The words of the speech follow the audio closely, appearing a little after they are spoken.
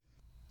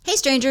Hey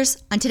strangers!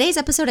 On today's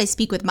episode I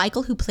speak with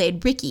Michael, who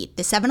played Ricky,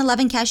 the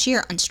 7-Eleven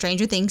cashier on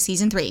Stranger Things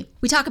Season 3.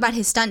 We talk about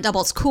his stunt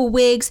double's cool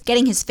wigs,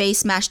 getting his face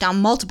smashed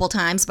down multiple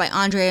times by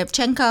Andrei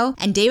Evchenko,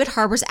 and David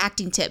Harbour's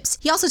acting tips.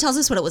 He also tells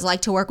us what it was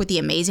like to work with the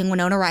amazing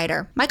Winona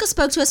Ryder. Michael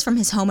spoke to us from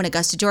his home in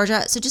Augusta,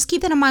 Georgia, so just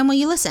keep that in mind while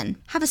you listen.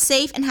 Have a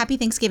safe and happy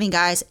Thanksgiving,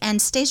 guys, and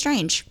stay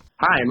strange.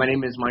 Hi, my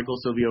name is Michael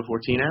Silvio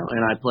Fortino,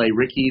 and I play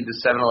Ricky,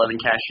 the 7-Eleven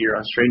cashier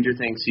on Stranger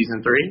Things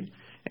Season 3,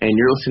 and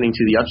you're listening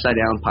to the Upside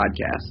Down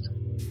Podcast.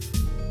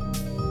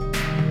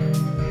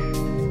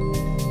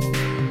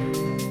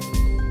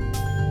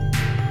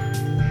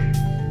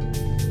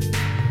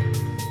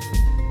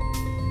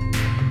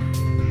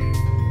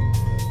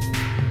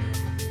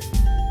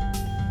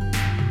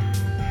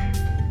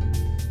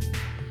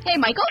 Hey,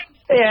 Michael.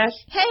 Hey, Ash.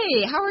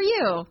 Hey, how are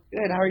you?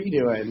 Good, how are you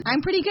doing?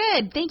 I'm pretty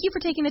good. Thank you for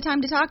taking the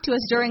time to talk to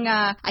us during,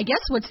 I guess,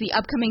 what's the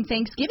upcoming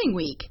Thanksgiving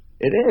week?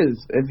 It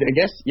is. I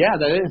guess, yeah,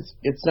 that is.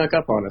 It snuck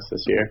up on us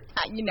this year.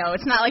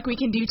 It's not like we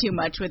can do too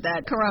much with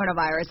that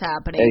coronavirus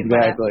happening.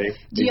 Exactly.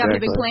 Do you have any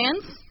big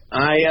plans?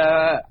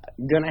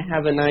 Gonna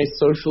have a nice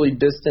socially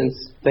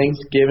distanced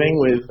Thanksgiving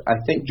with, I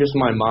think, just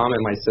my mom and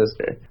my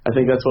sister. I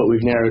think that's what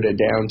we've narrowed it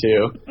down to.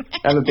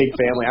 I have a big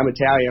family. I'm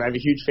Italian. I have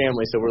a huge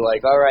family, so we're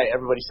like, all right,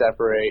 everybody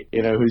separate,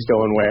 who's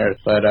going where.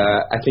 But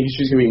I think it's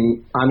just gonna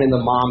be, I'm in the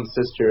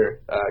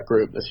mom-sister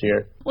group this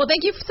year. Well,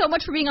 thank you so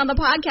much for being on the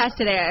podcast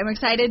today. I'm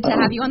excited to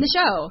have you on the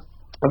show.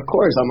 Of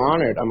course, I'm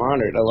honored. I'm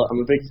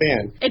a big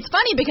fan. It's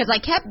funny because I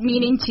kept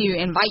meaning to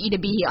invite you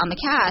to be on the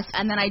cast,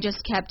 and then I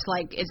just kept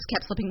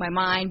slipping my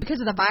mind.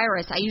 Because of the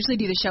virus, I usually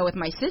do the show with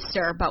my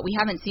sister, but we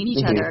haven't seen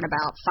each other in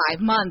about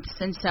 5 months,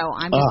 and so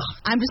I'm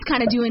just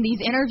kind of doing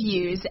these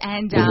interviews,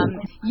 and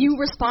you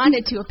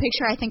responded to a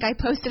picture I think I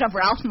posted of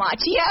Ralph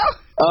Macchio.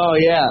 Oh,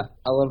 yeah.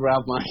 I love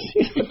Ralph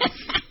Macchio.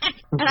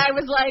 And I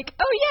was like,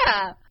 oh,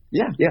 yeah.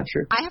 Yeah,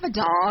 sure. I have a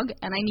dog,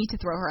 and I need to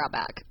throw her out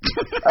back.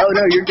 Oh,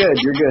 no, you're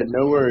good.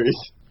 No worries.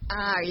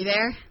 Are you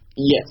there?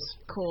 Yes.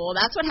 Cool.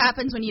 That's what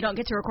happens when you don't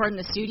get to record in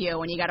the studio,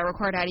 when you got to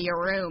record out of your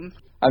room.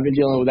 I've been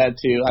dealing with that,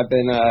 too. I've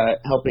been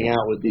helping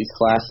out with these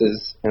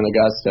classes in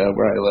Augusta,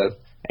 where I live,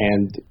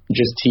 and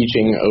just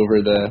teaching over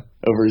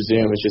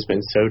Zoom has just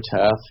been so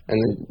tough. And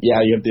then,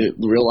 yeah, you have the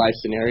real-life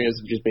scenarios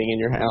of just being in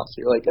your house.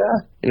 You're like,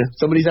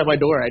 somebody's at my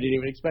door. I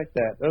didn't even expect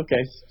that.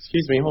 Okay,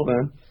 excuse me, hold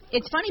on.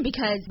 It's funny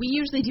because we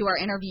usually do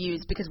our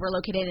interviews because we're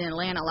located in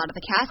Atlanta. A lot of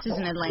the cast is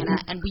in Atlanta,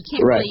 and we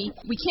can't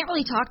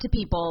really talk to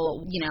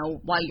people,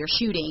 while you're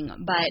shooting.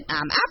 But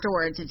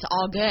afterwards, it's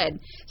all good.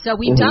 So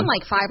we've done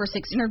like 5 or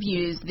 6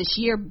 interviews this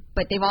year,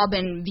 but they've all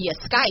been via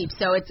Skype.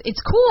 So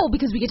it's cool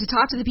because we get to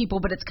talk to the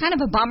people, but it's kind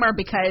of a bummer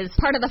because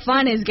part of the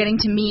fun is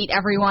getting to meet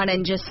everyone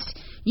and just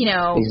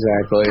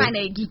exactly kind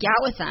of geek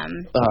out with them.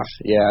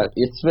 Yeah,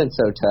 it's been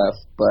so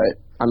tough, but.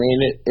 I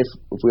mean, if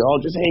we all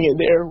just hang in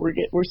there,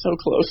 we're so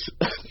close.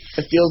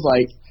 It feels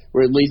like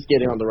we're at least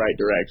getting on the right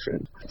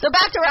direction. So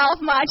back to Ralph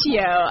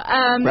Macchio.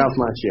 Ralph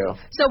Macchio.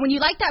 So when you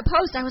liked that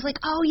post, I was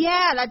like, oh,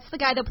 yeah, that's the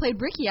guy that played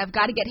Ricky. I've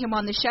got to get him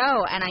on the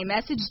show. And I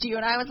messaged you,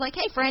 and I was like,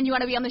 hey, friend, you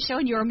want to be on the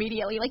show? And you were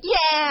immediately like,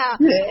 yeah.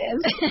 Yes,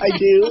 I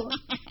do.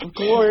 Of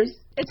course.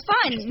 It's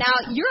fun.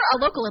 Now, you're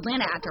a local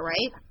Atlanta actor,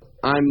 right?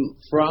 I'm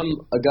from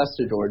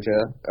Augusta, Georgia,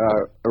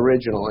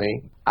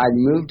 originally. I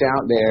moved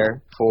out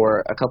there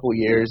for a couple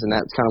years, and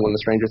that's kind of when the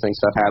Stranger Things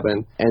stuff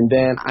happened. And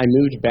then I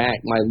moved back.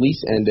 My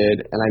lease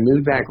ended, and I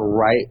moved back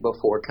right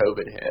before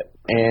COVID hit.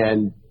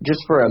 And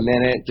just for a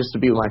minute, just to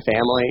be with my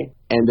family.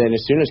 And then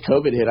as soon as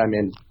COVID hit, I'm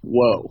in,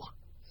 whoa.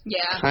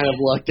 Yeah. Kind of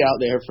lucked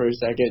out there for a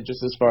second,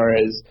 just as far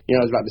as,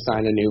 I was about to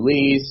sign a new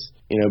lease.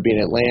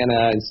 Being in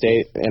Atlanta and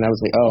state, and I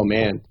was like, oh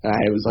man, and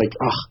I was like,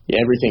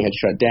 everything had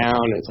shut down.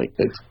 It's like,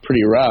 it's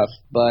pretty rough.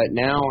 But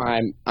now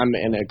I'm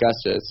in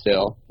Augusta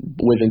still,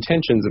 with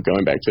intentions of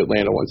going back to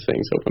Atlanta once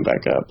things open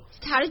back up.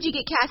 How did you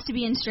get cast to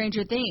be in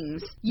Stranger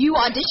Things? You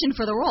auditioned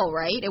for the role,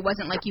 right? It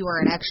wasn't like you were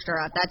an extra.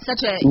 That's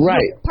such a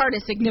part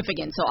is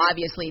significant, so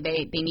obviously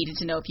they needed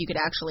to know if you could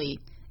actually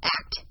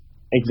act.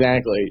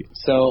 Exactly.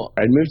 So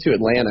I moved to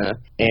Atlanta,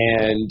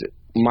 and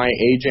my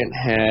agent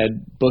had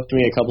booked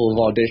me a couple of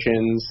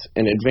auditions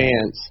in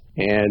advance,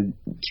 and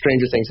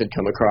Stranger Things had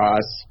come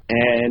across.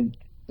 And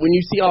when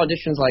you see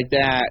auditions like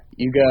that,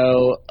 you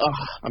go,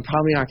 I'm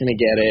probably not going to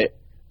get it,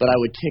 but I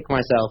would kick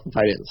myself if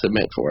I didn't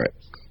submit for it,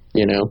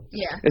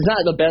 Yeah. It's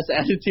not the best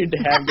attitude to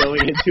have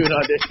going into an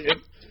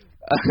audition.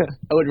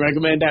 I would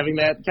recommend having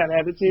that kind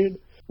of attitude.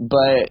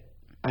 But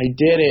I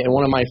did it, and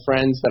one of my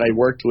friends that I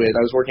worked with,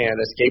 I was working at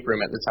an escape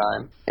room at the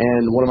time,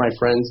 and one of my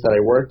friends that I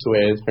worked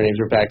with, her name's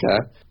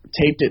Rebecca,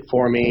 taped it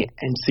for me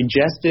and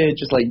suggested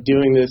just like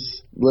doing this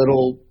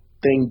little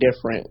thing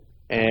different,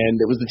 and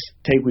it was the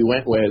tape we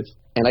went with,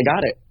 and I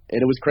got it, and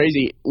it was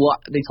crazy. Well,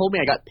 they told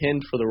me I got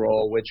pinned for the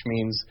role, which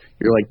means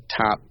you're like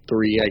top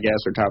 3, I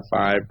guess, or top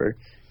 5, or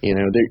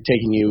they're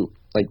taking you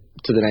like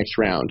to the next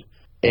round,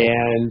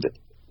 and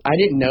I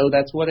didn't know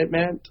that's what it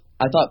meant.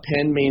 I thought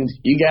pin means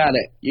you got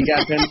it. You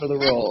got pinned for the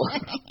role.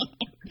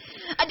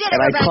 I did it,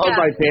 and I Rebecca. called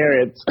my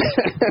parents,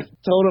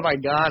 told them I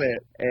got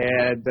it,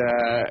 and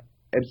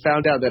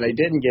found out that I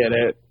didn't get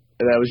it.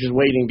 and I was just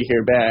waiting to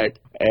hear back.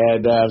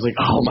 And I was like,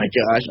 oh my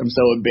gosh, I'm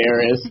so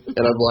embarrassed,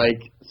 and I'm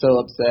like so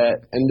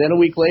upset. And then a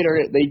week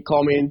later, they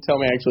call me and tell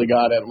me I actually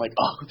got it. I'm like,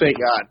 oh, thank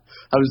God.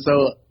 I was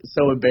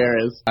so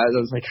embarrassed. I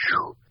was like,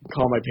 phew.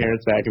 Call my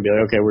parents back and be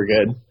like, okay, we're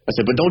good. I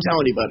said, but don't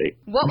tell anybody.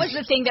 What was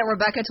the thing that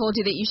Rebecca told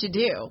you that you should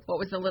do? What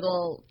was the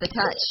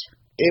touch?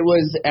 It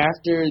was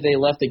after they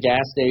left the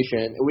gas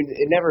station.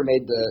 It never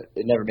made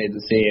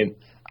the scene.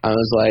 I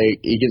was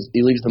like, he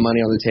leaves the money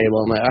on the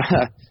table. I'm like,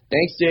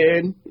 thanks,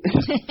 dude.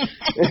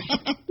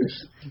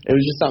 It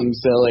was just something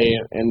silly,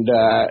 and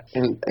I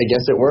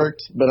guess it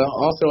worked. But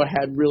also, I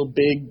had real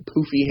big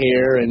poofy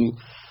hair, and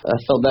I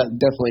felt that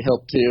definitely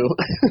helped too.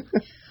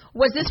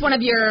 Was this one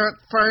of your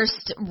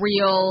first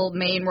real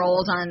main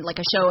roles on like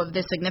a show of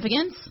this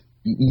significance?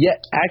 Yeah,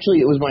 actually,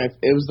 it was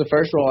the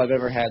first role I've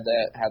ever had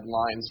that had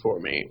lines for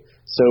me.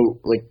 So,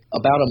 like,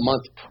 about a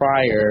month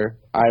prior,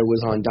 I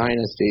was on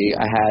Dynasty.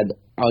 I had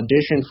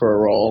auditioned for a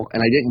role,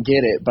 and I didn't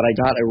get it, but I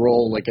got a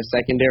role, like a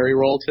secondary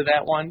role to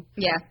that one.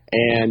 Yeah.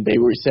 And they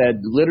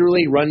said,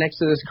 literally, run next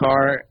to this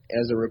car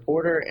as a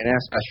reporter and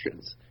ask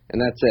questions. And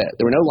that's it.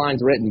 There were no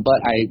lines written,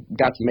 but I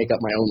got to make up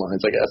my own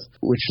lines, I guess,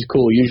 which is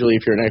cool. Usually,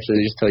 if you're an extra,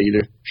 they just tell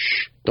you to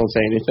shh, don't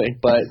say anything.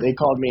 But they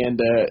called me in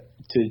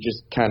to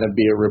just kind of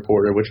be a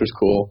reporter, which was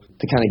cool,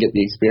 to kind of get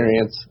the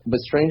experience. But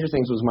Stranger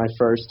Things was my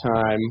first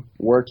time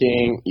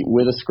working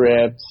with a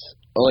script,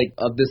 like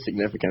of this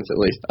significance at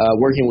least,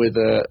 working with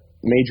a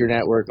major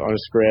network on a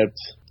script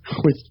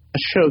with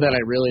a show that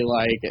I really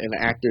like and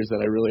actors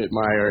that I really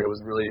admire. It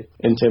was really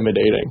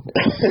intimidating.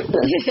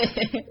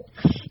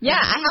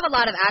 Yeah, I have a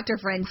lot of actor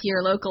friends here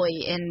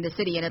locally in the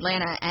city in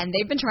Atlanta, and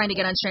they've been trying to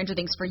get on Stranger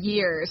Things for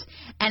years.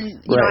 And,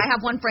 you know, I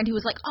have one friend who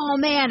was like, oh,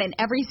 man, and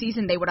every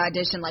season they would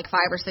audition like 5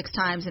 or 6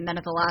 times, and then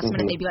at the last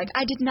minute they'd be like,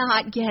 I did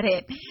not get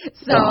it.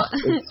 So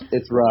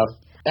it's rough.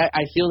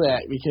 I feel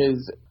that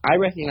because I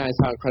recognize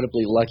how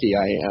incredibly lucky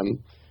I am.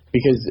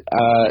 Because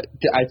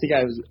I think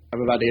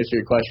I'm about to answer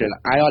your question.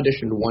 I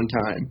auditioned one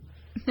time,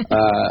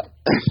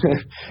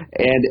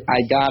 and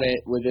I got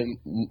it within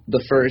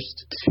the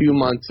first 2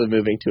 months of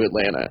moving to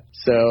Atlanta.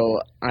 So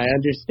I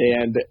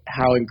understand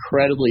how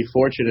incredibly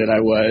fortunate I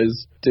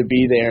was to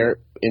be there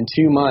in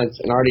 2 months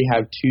and already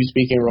have 2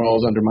 speaking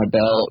roles under my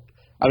belt.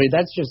 I mean,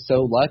 that's just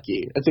so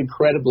lucky. That's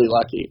incredibly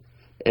lucky.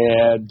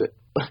 And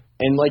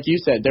like you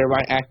said, they're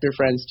my actor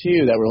friends,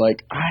 too, that were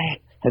like, I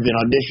have been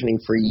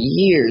auditioning for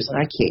years, and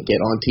I can't get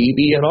on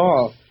TV at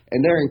all.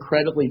 And they're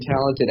incredibly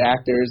talented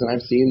actors, and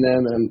I've seen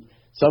them, and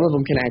some of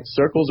them can act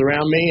circles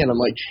around me, and I'm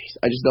like, geez,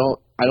 I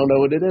don't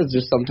know what it is.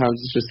 Just sometimes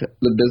it's just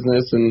the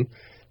business and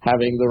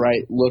having the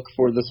right look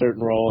for the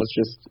certain role. It's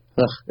just,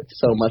 it's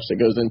so much that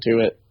goes into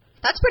it.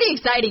 That's pretty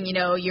exciting, you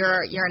know,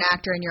 you're an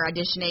actor and you're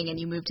auditioning and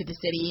you move to the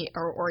city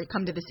or you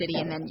come to the city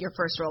and then your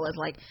first role is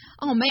like,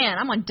 oh man,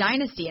 I'm on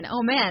Dynasty and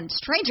oh man,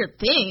 Stranger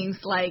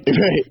Things, like.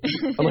 Right.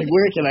 I'm like,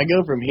 where can I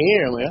go from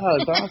here? I'm like, oh,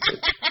 it's awesome.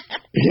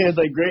 Yeah, it's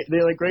like great.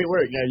 They're like, great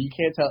work. Now you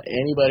can't tell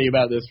anybody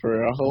about this for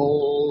a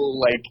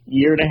whole like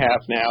year and a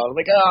half now. I'm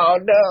like,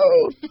 oh no.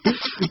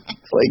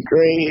 It's like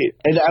great.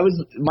 And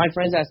my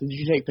friends asked me,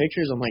 did you take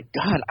pictures? I'm like,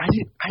 God, I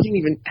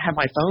didn't even have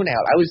my phone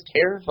out. I was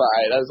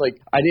terrified. I was like,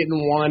 I didn't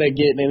want to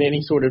get in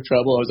any sort of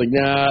trouble. I was like,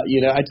 nah,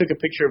 you know, I took a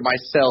picture of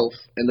myself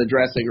in the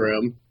dressing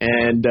room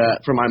and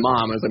for my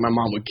mom. I was like, my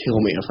mom would kill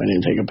me if I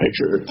didn't take a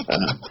picture of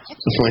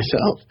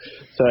myself.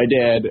 So I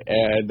did,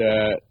 and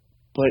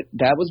but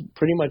that was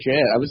pretty much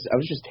it. I was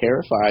just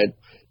terrified,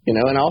 you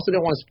know, and I also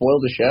didn't want to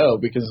spoil the show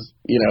because,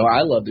 you know,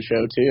 I love the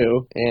show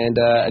too, and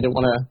I didn't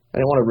want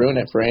to ruin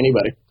it for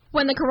anybody.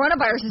 When the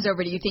coronavirus is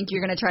over, do you think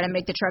you're going to try to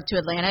make the trek to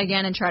Atlanta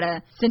again and try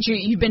to, since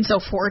you've been so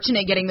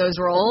fortunate getting those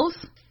roles?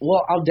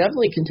 Well, I'll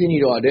definitely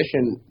continue to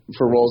audition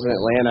for roles in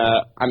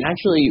Atlanta. I'm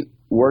actually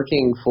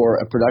working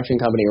for a production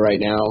company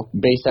right now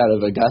based out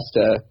of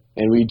Augusta,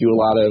 and we do a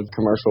lot of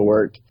commercial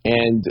work.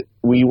 And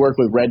we work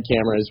with Red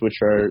cameras, which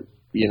are,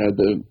 you know,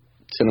 the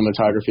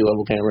cinematography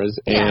level cameras.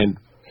 Yeah. And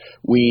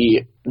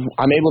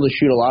I'm able to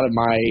shoot a lot of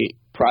my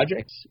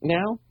projects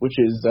now, which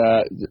is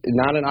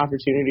not an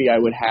opportunity I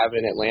would have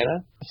in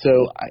Atlanta.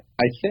 So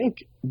I think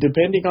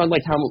depending on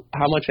like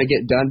how much I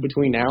get done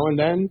between now and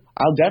then,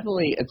 I'll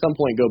definitely at some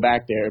point go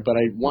back there. But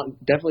I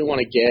definitely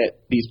want to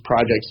get these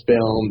projects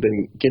filmed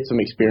and get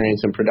some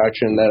experience in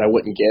production that I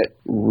wouldn't get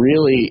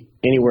really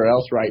anywhere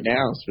else right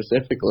now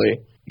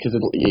specifically. Because,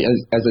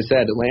 as I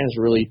said, Atlanta's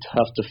really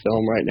tough to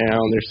film right now,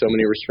 and there's so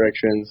many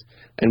restrictions.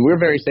 And we're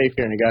very safe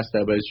here in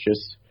Augusta, but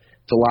it's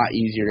a lot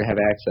easier to have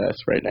access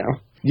right now.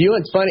 You know,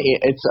 it's funny.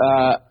 It's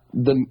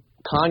the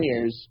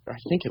Conyers, I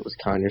think it was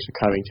Conyers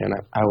or Covington,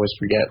 I always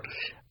forget,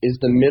 is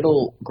the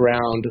middle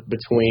ground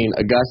between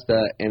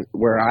Augusta and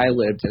where I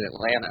lived in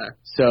Atlanta.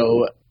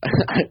 So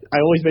I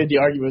always made the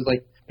argument,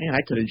 like, man,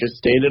 I could have just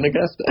stayed in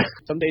Augusta.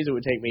 Some days it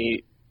would take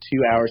me 2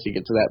 hours to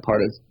get to that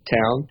part of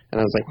town, and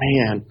I was like,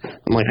 man,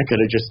 I could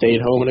have just stayed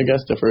home in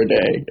Augusta for a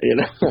day, you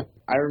know.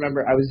 I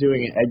remember I was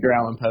doing an Edgar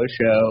Allan Poe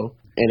show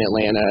in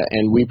Atlanta,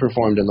 and we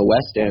performed in the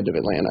West End of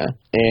Atlanta,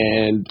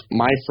 and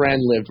my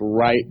friend lived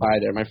right by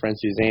there, my friend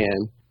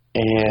Suzanne,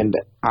 and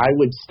I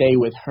would stay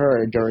with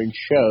her during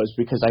shows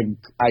because I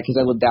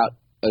lived out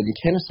in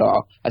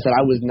Kennesaw. I said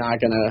I was not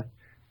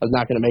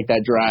gonna make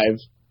that drive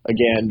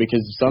again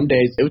because some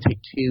days it would take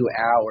 2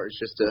 hours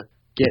just to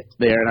get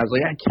there, and I was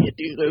like, I can't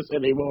do this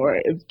anymore.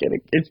 It's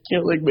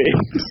killing me.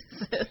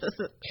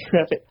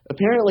 Traffic.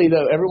 Apparently,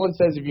 though, everyone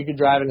says if you can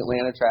drive in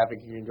Atlanta traffic,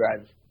 you can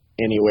drive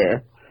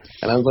anywhere.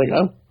 And I was like,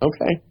 oh,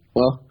 okay.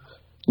 Well,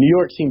 New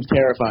York seems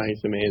terrifying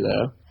to me,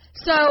 though.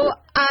 So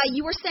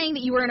you were saying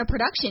that you were in a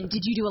production.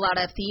 Did you do a lot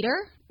of theater?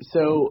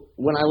 So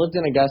when I lived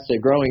in Augusta,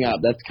 growing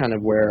up, that's kind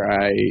of where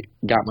I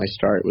got my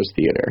start was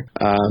theater,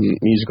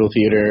 musical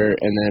theater,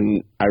 and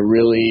then I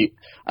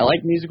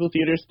like musical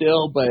theater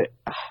still, but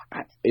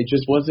it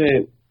just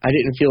wasn't. I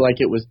didn't feel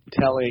like it was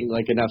telling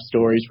like enough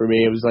stories for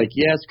me. It was like,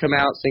 yes, come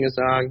out, sing a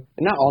song.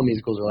 And not all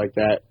musicals are like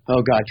that.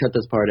 Oh God, cut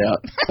this part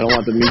out. I don't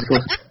want the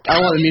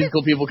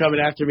musical people coming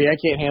after me. I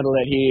can't handle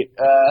that heat.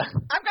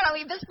 I'm gonna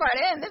leave this part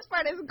in. This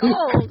part is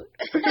gold.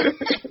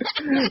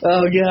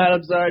 Oh God,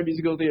 I'm sorry,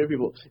 musical theater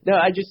people. No,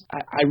 I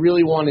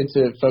really wanted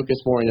to focus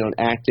more on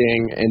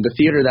acting, and the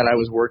theater that I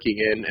was working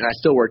in, and I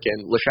still work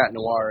in, Le Chat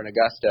Noir in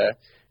Augusta,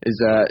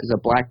 is a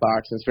black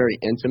box, and it's very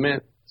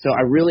intimate. So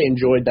I really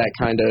enjoyed that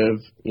kind of,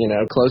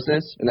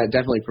 closeness, and that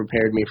definitely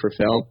prepared me for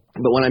film.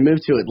 But when I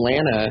moved to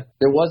Atlanta,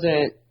 there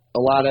wasn't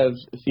a lot of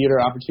theater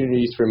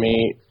opportunities for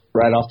me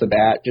right off the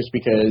bat just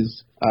because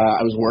I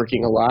was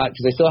working a lot,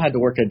 because I still had to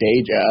work a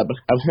day job.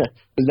 I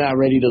was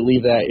not ready to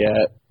leave that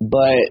yet.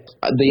 But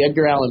the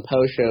Edgar Allan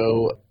Poe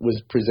show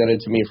was presented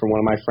to me from one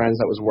of my friends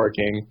that was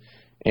working,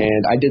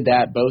 and I did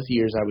that both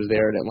years I was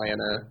there in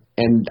Atlanta.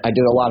 And I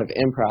did a lot of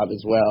improv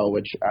as well,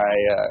 which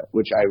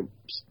I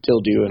still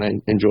do and I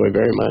enjoy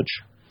very much.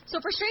 So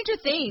for Stranger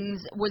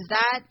Things, was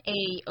that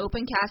a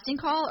open casting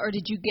call, or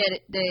did you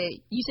get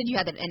you said you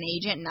had an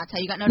agent and that's how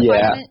you got notified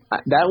of it?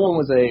 Yeah, that one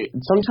was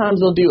sometimes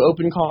they'll do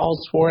open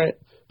calls for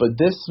it, but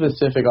this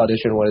specific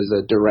audition was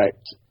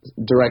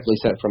directly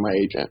sent from my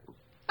agent.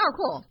 Oh,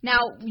 cool.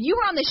 Now, you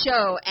were on the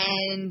show,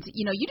 and,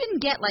 you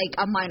didn't get,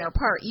 a minor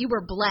part. You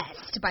were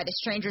blessed by the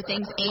Stranger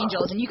Things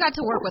angels, and you got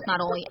to work with not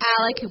only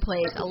Alec, who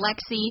plays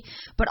Alexi,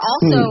 but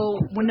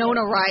also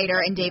Winona Ryder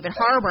and David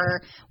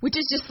Harbour, which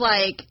is just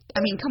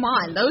come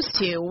on, those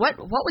two. What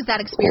was that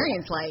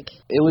experience like?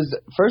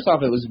 First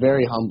off, it was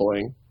very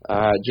humbling.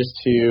 I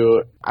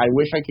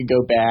wish I could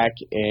go back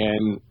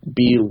and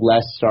be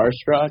less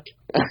starstruck.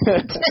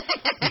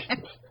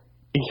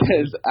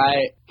 Because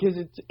I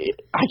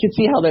can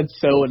see how that's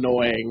so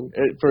annoying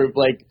it's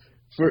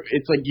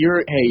like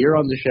you're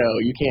on the show,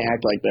 you can't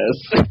act like this.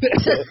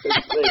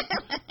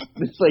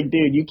 it's like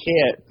dude, you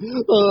can't.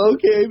 Oh,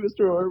 okay,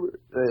 Mr. Harbour.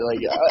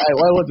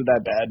 I wasn't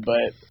that bad,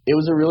 but it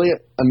was a really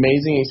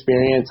amazing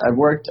experience. I've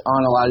worked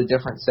on a lot of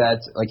different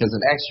sets, like as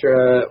an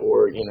extra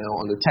or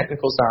on the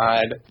technical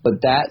side,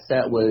 but that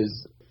set was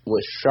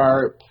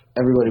sharp.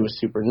 Everybody was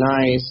super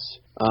nice,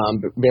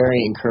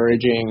 very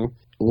encouraging.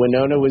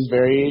 Winona was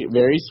very,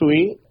 very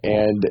sweet,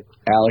 and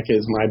Alec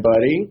is my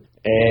buddy,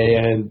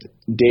 and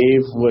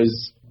Dave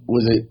was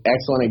an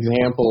excellent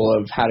example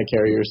of how to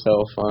carry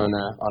yourself on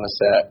a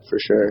set, for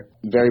sure.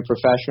 Very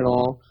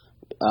professional,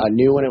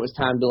 knew when it was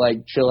time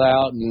to chill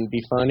out and be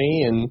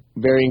funny, and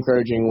very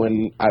encouraging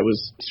when I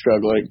was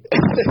struggling.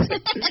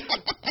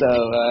 So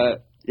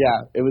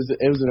it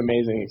was an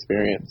amazing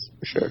experience,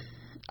 for sure.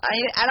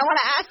 I don't want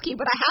to ask you,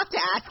 but I have to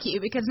ask you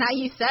because now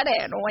you said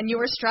it. When you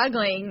were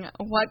struggling,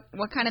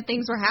 what kind of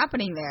things were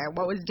happening there?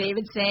 What was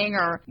David saying,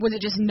 or was it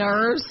just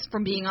nerves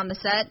from being on the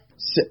set?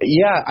 So,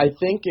 I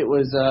think it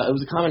was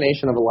a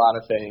combination of a lot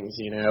of things.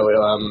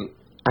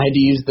 I had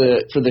to use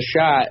for the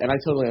shot, and I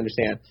totally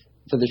understand.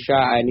 For the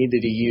shot, I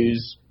needed to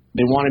use.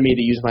 They wanted me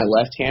to use my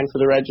left hand for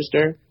the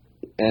register,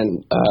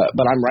 and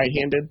but I'm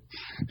right-handed,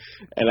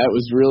 and that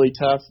was really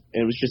tough.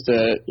 It was just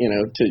you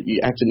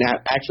have to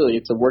actually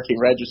it's a working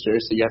register,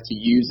 so you have to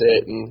use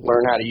it and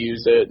learn how to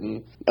use it,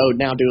 and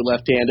now do it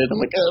left-handed. I'm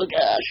like, oh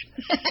gosh,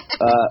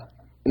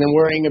 and then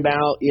worrying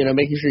about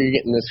making sure you're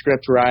getting the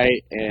script right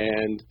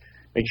and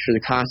making sure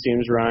the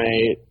costume's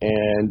right,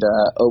 and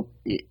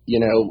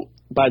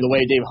by the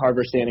way, Dave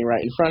Harbour standing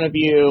right in front of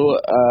you.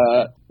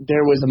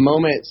 There was a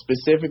moment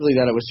specifically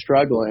that I was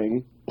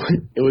struggling.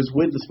 It was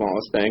with the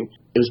smallest thing.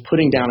 It was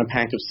putting down a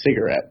pack of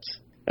cigarettes.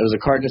 It was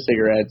a carton of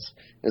cigarettes.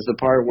 It's the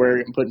part where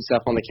I'm putting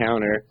stuff on the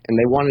counter, and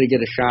they wanted to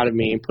get a shot of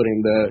me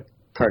putting the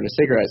carton of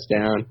cigarettes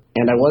down,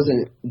 and I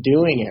wasn't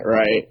doing it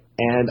right,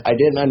 and I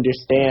didn't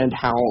understand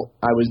how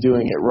I was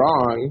doing it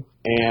wrong,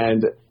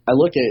 and I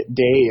look at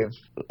Dave,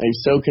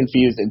 he's so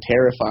confused and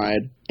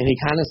terrified, and he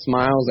kind of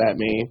smiles at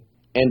me,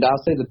 and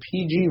I'll say the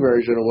PG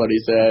version of what he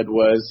said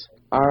was,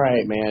 all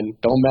right, man,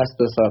 don't mess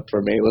this up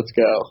for me, let's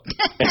go.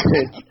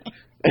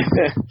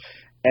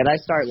 And I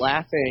start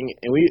laughing,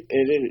 and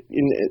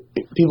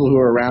people who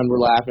were around were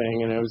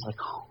laughing, and I was like,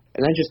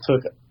 and I just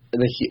took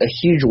a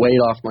huge weight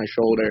off my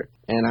shoulder,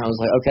 and I was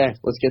like, okay,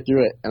 let's get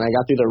through it. And I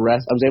got through the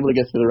rest. I was able to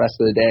get through the rest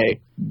of the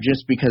day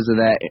just because of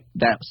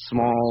that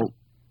small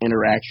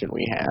interaction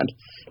we had.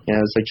 You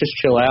know, it's like, just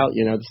chill out.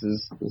 You know, this is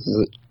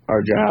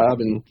our job,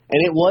 and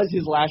it was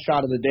his last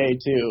shot of the day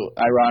too.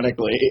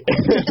 Ironically,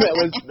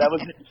 that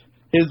was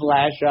his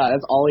last shot.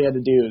 That's all he had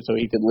to do so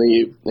he could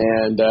leave.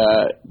 And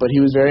but he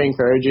was very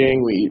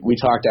encouraging. We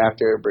talked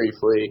after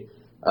briefly.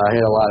 He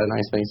had a lot of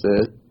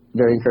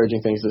very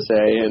encouraging things to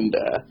say, and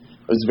I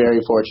was very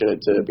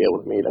fortunate to be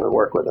able to meet him and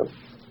work with him.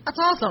 That's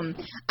awesome.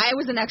 I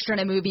was an extra in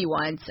a movie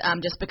once,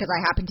 just because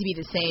I happened to be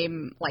the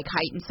same like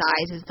height and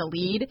size as the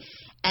lead,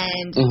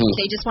 and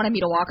they just wanted me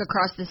to walk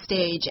across the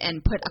stage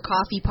and put a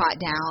coffee pot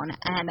down,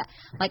 and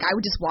like I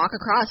would just walk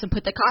across and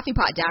put the coffee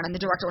pot down, and the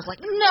director was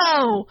like,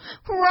 "No,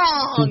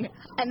 wrong,"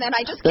 and then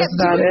I just kept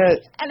doing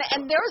it.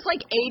 And there was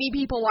like 80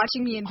 people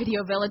watching me in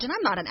Video Village, and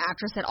I'm not an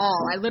actress at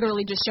all. I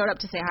literally just showed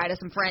up to say hi to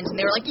some friends, and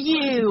they were like,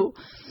 "You,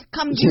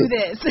 come do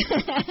this,"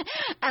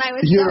 and I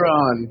was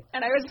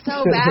and I was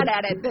so bad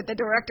at it that the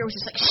director was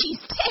just like,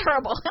 "She's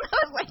terrible," and I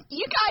was like,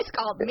 "You guys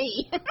called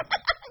me."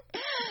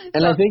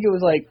 And I think it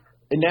was like,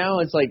 and now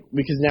it's like,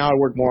 because now I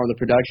work more on the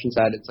production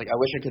side, it's like, I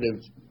wish I could have,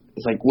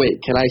 it's like,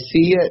 wait, can I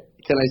see it?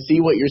 Can I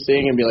see what you're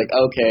seeing and be like,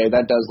 okay,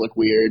 that does look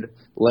weird.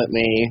 Let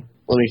me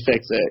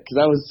fix it. Because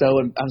I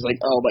was like,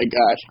 oh my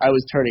gosh, I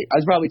was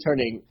probably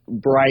turning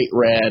bright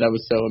red. I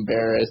was so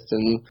embarrassed.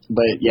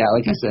 But yeah,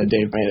 like I said,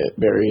 Dave made it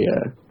very,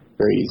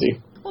 very easy.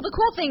 Well, the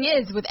cool thing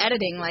is with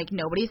editing, like,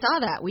 nobody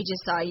saw that. We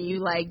just saw you,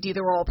 like, do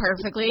the role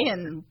perfectly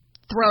and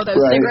throw those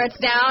cigarettes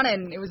down,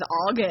 and it was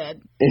all good.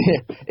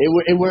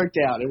 It worked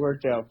out. It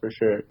worked out for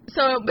sure.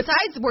 So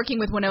besides working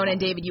with Winona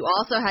and David, you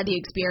also had the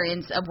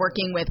experience of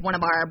working with one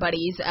of our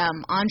buddies,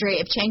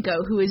 Andrei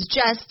Ivchenko, who is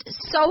just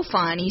so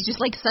fun. He's just,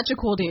 like, such a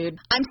cool dude.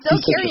 I'm so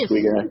curious. Such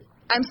a sweet guy.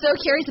 I'm so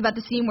curious about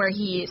the scene where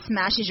he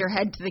smashes your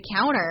head to the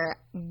counter.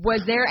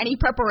 Was there any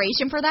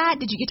preparation for that?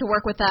 Did you get to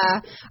work with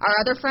our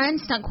other friend,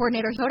 stunt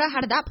coordinator Hoda?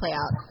 How did that play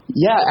out?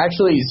 Yeah,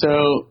 actually,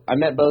 so I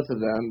met both of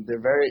them.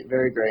 They're very,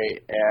 very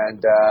great.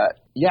 And,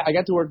 yeah, I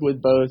got to work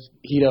with both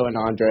Hito and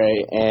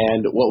Andre.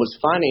 And what was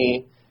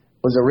funny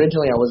was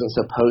originally I wasn't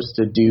supposed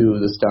to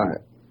do the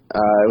stunt.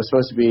 It was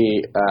supposed to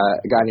be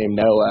a guy named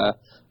Noah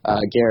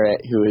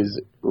Garrett, who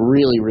is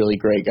really, really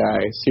great guy,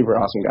 super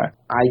awesome guy.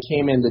 I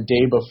came in the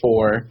day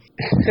before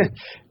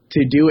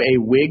to do a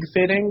wig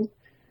fitting,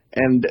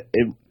 and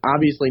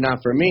obviously not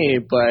for me,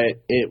 but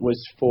it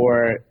was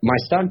for my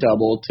stunt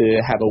double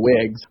to have a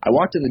wig. I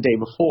walked in the day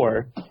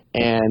before,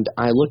 and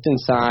I looked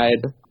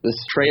inside this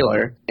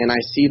trailer, and I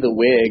see the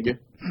wig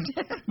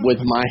with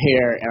my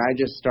hair, and I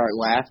just start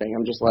laughing.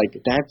 I'm just like,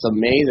 that's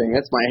amazing.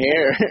 That's my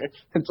hair.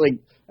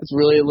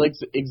 It looks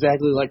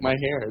exactly like my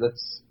hair.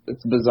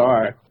 It's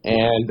bizarre.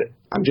 And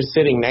I'm just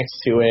sitting next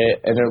to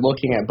it, and they're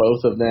looking at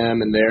both of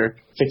them, and they're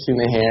fixing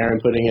the hair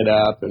and putting it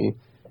up, and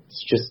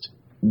it's just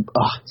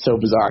so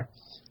bizarre.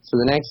 So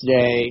the next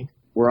day,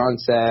 we're on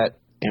set,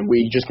 and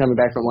we just coming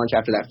back from lunch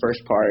after that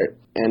first part,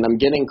 and I'm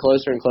getting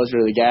closer and closer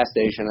to the gas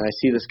station, and I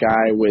see this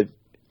guy with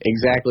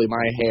exactly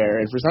my hair,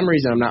 and for some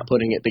reason I'm not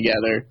putting it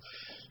together.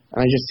 And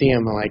I just see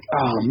him, I'm like,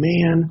 oh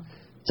man,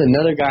 it's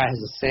another guy who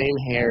has the same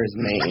hair as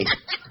me.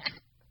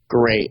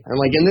 Great. I'm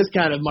like, in this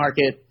kind of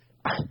market,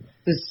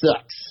 this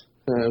sucks.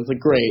 And I was like,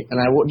 great. And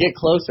I get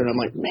closer, and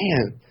I'm like,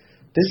 man,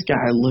 this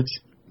guy looks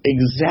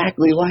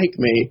exactly like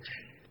me.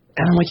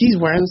 And I'm like, he's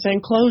wearing the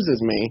same clothes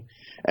as me.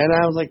 And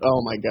I was like,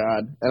 oh my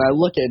God. And I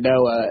look at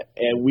Noah,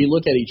 and we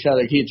look at each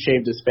other. He had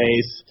shaved his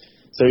face,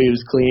 so he was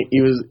clean.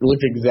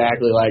 Looked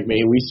exactly like me.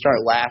 We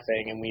start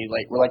laughing, and we're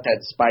like that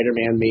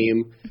Spider-Man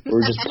meme.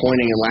 We're just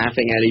pointing and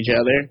laughing at each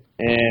other.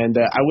 And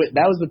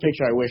that was the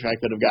picture I wish I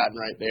could have gotten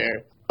right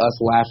there, us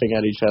laughing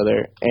at each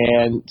other.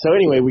 And so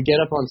anyway, we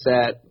get up on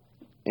set,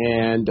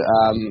 and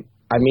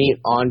I meet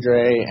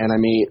Andre, and I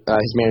meet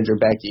his manager,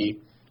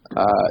 Becky,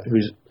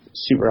 who's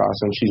super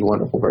awesome. She's a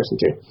wonderful person,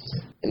 too.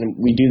 And then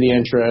we do the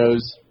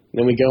intros,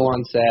 then we go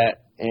on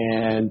set,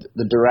 and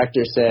the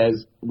director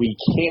says we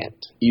can't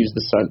use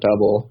the stunt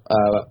double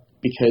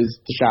because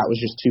the shot was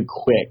just too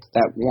quick.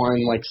 That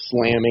one, like,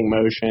 slamming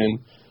motion,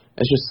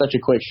 it's just such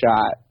a quick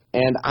shot.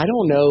 And I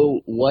don't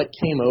know what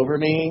came over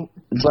me,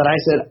 but I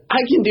said,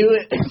 I can do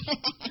it.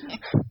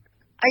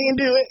 I can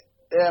do it.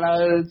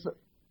 And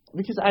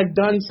because I've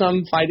done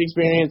some fight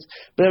experience,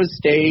 but it was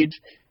stage,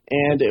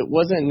 and it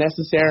wasn't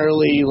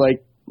necessarily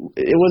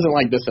it wasn't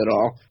like this at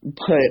all.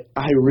 But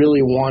I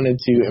really wanted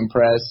to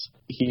impress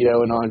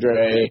Hito and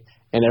Andre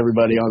and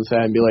everybody on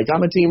set and be like,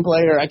 I'm a team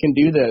player. I can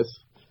do this.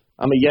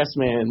 I'm a yes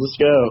man. Let's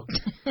go.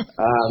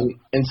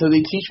 And so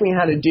they teach me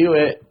how to do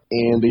it,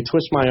 and they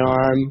twist my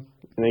arm,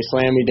 and they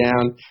slam me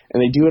down,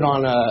 and they do it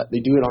on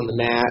the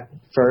mat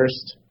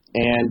first.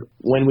 And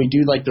when we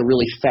do like the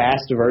really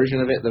fast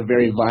version of it, the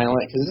very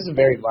violent, because this is a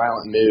very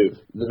violent move,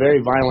 the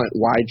very violent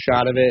wide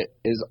shot of it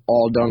is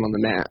all done on the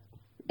mat.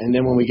 And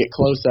then when we get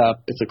close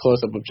up, it's a close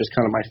up of just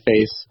kind of my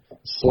face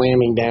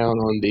slamming down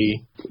on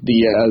the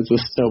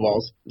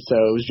snowballs. So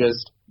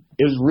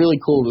it was really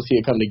cool to see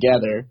it come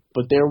together.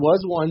 But there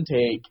was one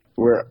take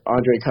where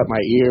Andre cut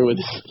my ear with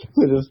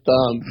his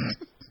thumb,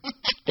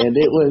 and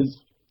it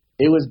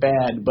was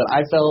bad. But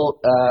I felt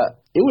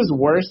it was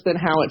worse than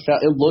how it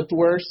felt. It looked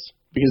worse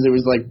because it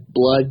was like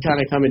blood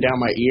kind of coming down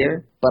my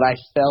ear, but I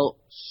felt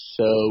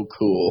so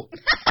cool.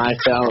 I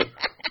felt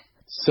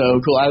so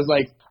cool. I was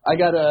like, I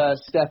got to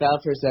step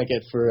out for a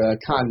second for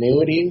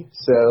continuity,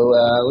 so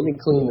let me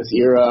clean this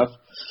ear off.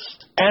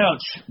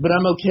 Ouch, but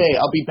I'm okay.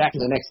 I'll be back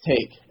in the next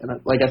take. And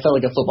I felt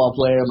like a football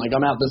player. I'm like,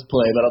 I'm out this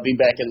play, but I'll be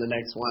back in the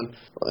next one.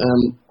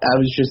 I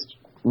was just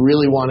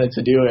really wanted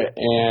to do it,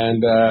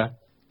 and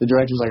the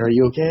director was like, "Are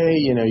you okay?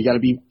 You know,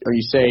 are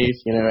you safe?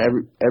 You know,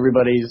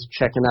 everybody's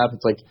checking up.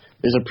 It's like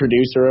there's a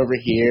producer over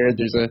here,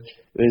 there's a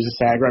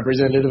SAG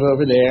representative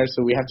over there,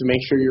 so we have to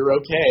make sure you're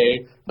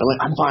okay." I'm like,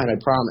 "I'm fine, I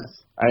promise."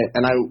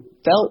 And I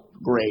felt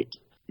great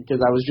because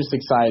I was just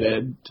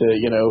excited to,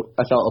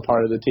 I felt a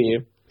part of the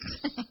team.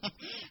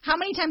 How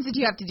many times did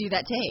you have to do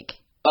that take?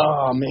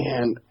 Oh,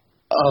 man.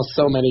 Oh,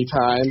 so many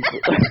times.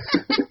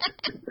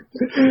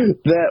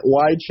 That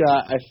wide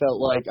shot I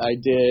felt like I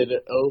did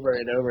over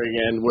and over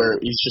again where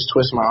he's just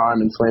twisting my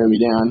arm and slamming me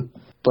down.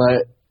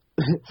 But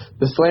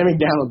the slamming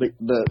down of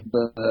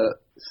the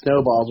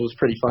snowballs was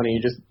pretty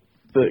funny. Just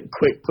the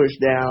quick push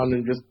down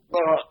and just,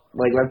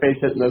 like my face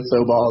hitting those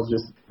snowballs,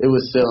 it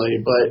was silly.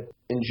 But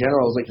in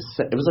general, it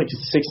was like a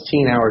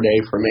 16-hour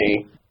day for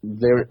me.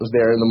 It was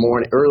there in the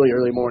morning, early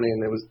morning,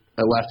 and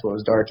I left when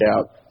it was dark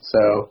out.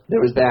 So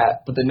there was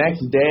that. But the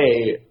next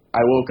day,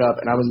 I woke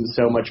up and I was in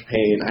so much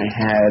pain. I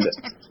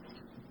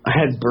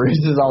had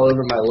bruises all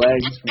over my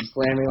legs from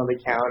slamming on the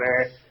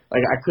counter.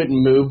 Like I couldn't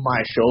move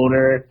my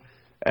shoulder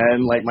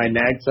and like my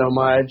neck so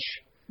much.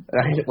 And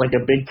I had like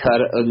a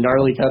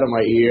gnarly cut on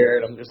my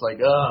ear, and I'm just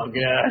like, oh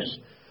gosh,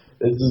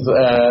 this is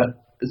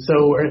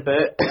so worth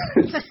it.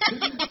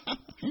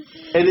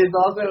 And then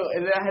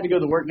I had to go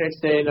to work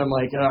next day, and I'm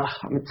like,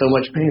 I'm in so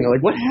much pain. They're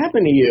like, what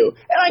happened to you?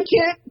 And I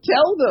can't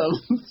tell them.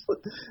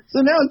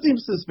 So now it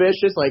seems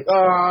suspicious, like,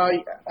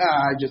 I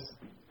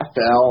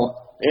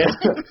fell. Yeah.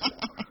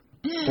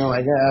 I'm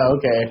like,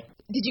 okay.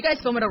 Did you guys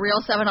film at a real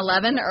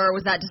 7-Eleven, or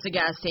was that just a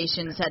gas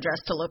station set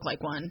dressed to look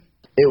like one?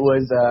 It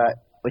was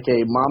like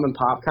a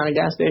mom-and-pop kind of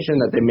gas station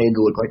that they made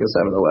to look like a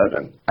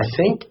 7-Eleven. I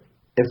think,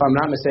 if I'm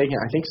not mistaken,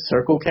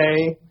 Circle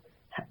K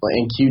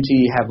and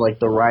QT have, like,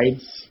 the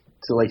rights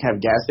to like have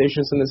gas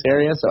stations in this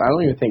area, so I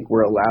don't even think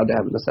we're allowed to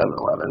have a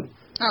 7-Eleven.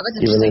 Oh, that's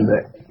interesting. Even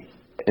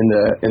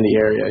in the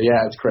area,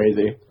 yeah, it's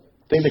crazy.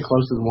 I think the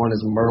closest one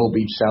is Myrtle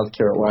Beach, South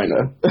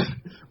Carolina,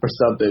 or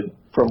something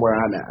from where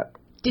I'm at.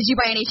 Did you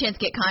by any chance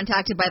get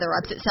contacted by the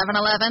reps at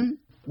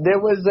 7-Eleven? There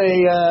was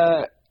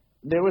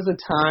a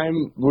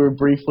time we were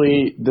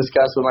briefly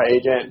discussed with my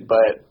agent,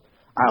 but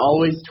I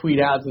always tweet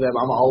out to them.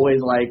 I'm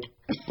always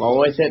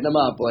hitting them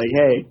up, like,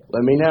 hey,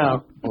 let me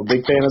know. I'm a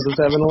big fan of the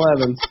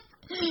 7-Elevens.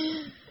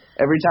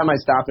 Every time I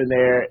stop in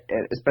there,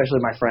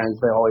 especially my friends,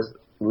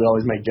 we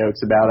always make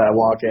jokes about it. I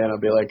walk in, I'll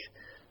be like,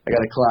 I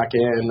gotta clock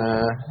in.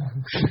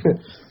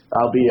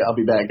 I'll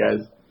be back,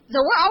 guys.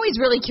 So we're always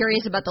really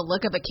curious about the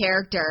look of a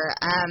character.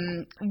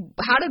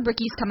 How did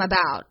Bricky's come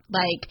about?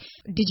 Like,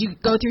 did you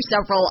go through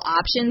several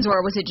options,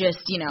 or was it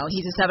just,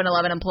 he's a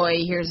 7-Eleven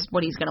employee, here's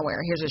what he's gonna wear,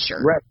 here's his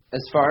shirt? Right.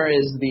 As far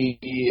as the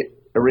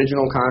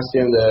original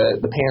costume, the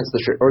pants,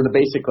 the shirt, or the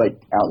basic like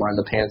outline,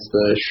 the pants,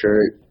 the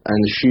shirt, and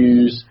the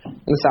shoes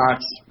and the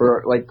socks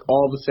were like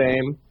all the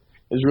same.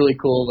 It was really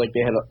cool. Like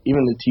they had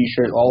even the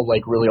T-shirt, all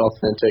like really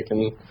authentic,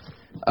 and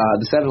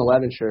the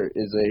 7-Eleven shirt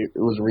it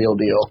was a real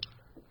deal.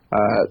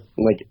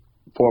 Like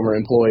former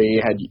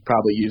employee had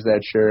probably used that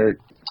shirt.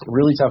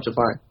 Really tough to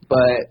find.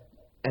 But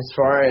as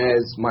far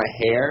as my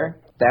hair,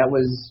 that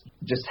was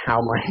just how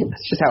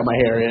my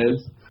hair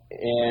is.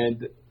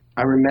 And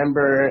I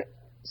remember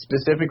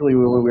specifically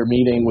when we were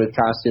meeting with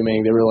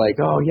costuming, they were like,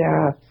 oh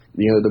yeah,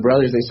 the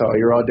brothers, they saw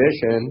your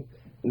audition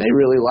and they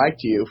really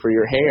liked you for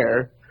your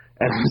hair.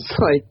 And I was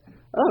like,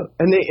 oh,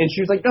 and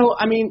she was like, no,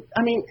 I mean,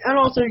 and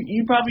also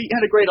you probably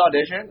had a great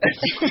audition.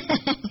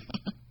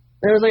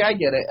 And I was like, I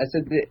get it. I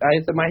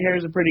said my hair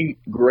is a pretty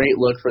great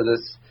look for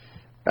this.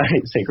 I hate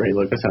to say great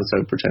look, that sounds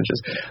so pretentious,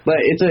 but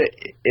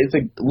it's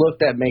a look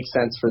that makes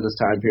sense for this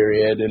time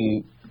period,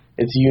 and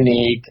it's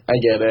unique. I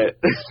get it.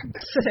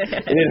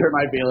 It didn't hurt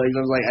my feelings.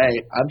 I was like,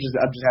 hey, I'm just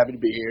happy to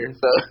be here.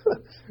 So.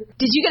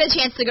 Did you get a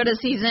chance to go to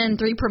season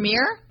 3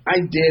 premiere?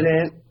 I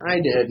didn't.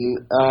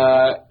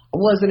 I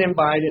wasn't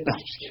invited. No,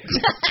 I'm just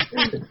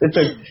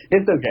kidding.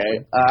 It's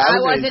okay. I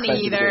wasn't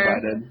either.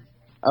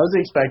 I was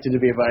expected to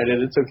be invited.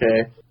 It's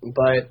okay.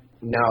 But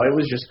no, it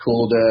was just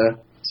cool to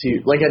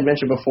like I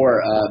mentioned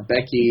before,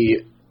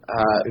 Becky,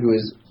 who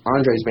is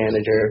Andre's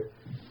manager,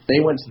 they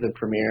went to the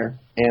premiere,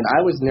 and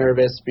I was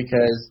nervous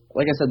because,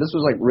 like I said, this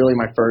was like really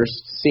my first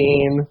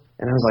scene,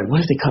 and I was like, what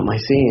if they cut my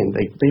scene?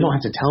 They don't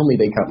have to tell me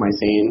they cut my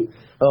scene.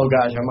 Oh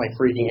gosh, I'm like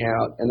freaking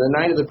out. And the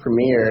night of the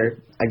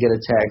premiere, I get a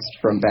text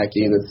from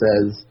Becky that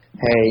says,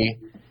 hey,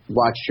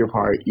 watched your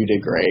part, you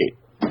did great.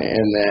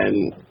 And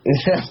then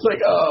I was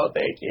like, oh,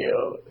 thank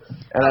you.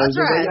 And I was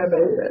just like, I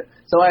made it.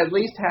 So I at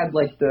least had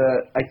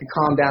I could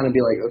calm down and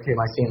be like, okay,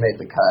 my scene made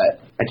the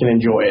cut. I can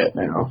enjoy it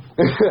now.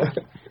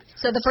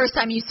 So the first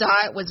time you saw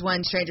it was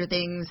when Stranger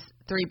Things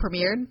 3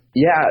 premiered?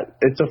 Yeah,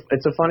 it's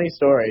a funny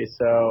story.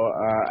 So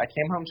I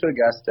came home to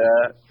Augusta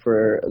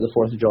for the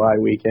 4th of July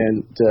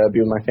weekend to be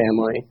with my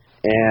family,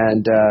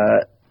 and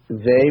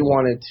they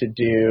wanted to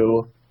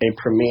do a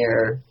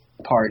premiere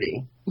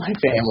party. My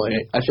family,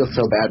 I feel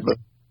so bad, but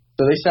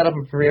so they set up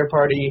a premiere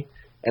party,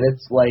 and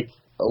it's like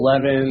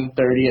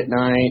 11:30 at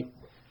night,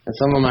 and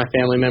some of my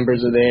family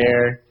members are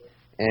there.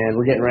 And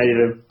we're getting ready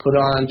to put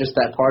on just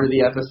that part of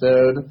the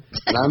episode,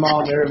 and I'm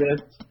all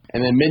nervous.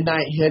 And then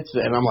midnight hits,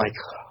 and I'm like,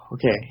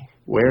 okay,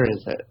 where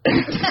is it?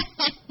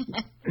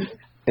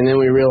 And then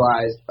we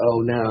realized, oh,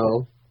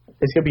 no,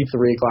 it's going to be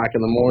 3 o'clock in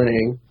the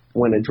morning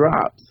when it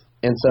drops.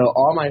 And so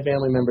all my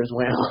family members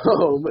went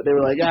home. They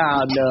were like,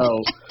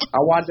 no,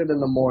 I'll watch it in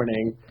the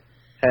morning.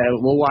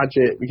 We'll watch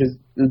it because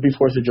it'll be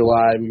 4th of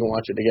July. We can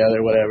watch it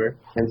together, whatever.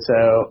 And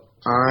so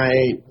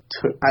I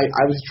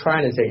was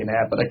trying to take a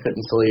nap, but I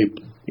couldn't sleep.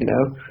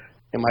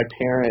 And my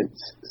parents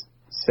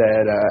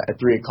said at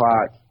 3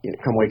 o'clock,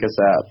 come wake us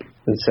up.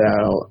 And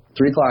so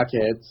 3 o'clock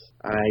hits.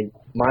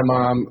 My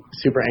mom,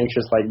 super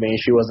anxious like me,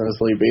 she wasn't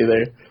asleep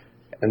either.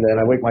 And then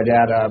I wake my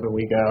dad up, and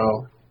we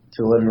go to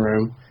the living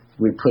room.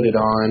 We put it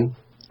on,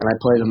 and I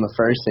played him the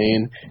first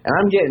scene. And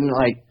I'm getting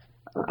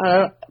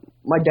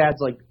my dad's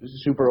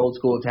super old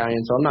school Italian,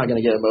 so I'm not going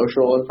to get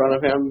emotional in front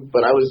of him.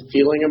 But I was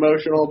feeling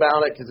emotional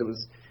about it because it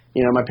was,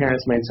 my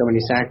parents made so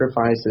many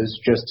sacrifices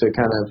just to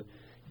kind of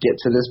get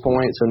to this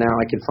point, so now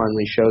I could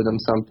finally show them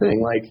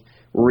something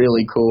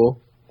really cool.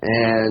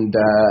 And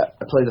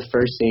I play the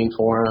first scene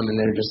for them, and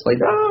they're just like,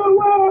 oh,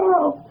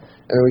 wow.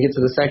 And then we get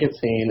to the second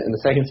scene, and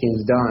the second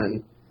scene's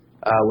done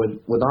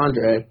with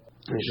Andre,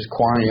 and it's just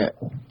quiet.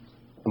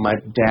 And my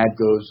dad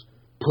goes,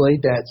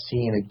 play that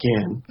scene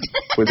again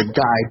where the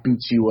guy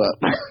beats you up.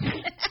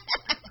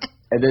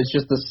 And it's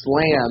just a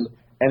slam,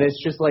 and it's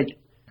just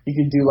you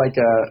could do a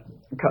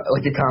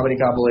comedy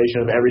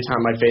compilation of every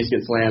time my face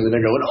gets slammed, and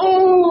they're going,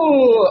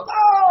 oh,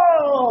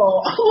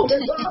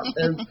 that's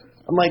awesome.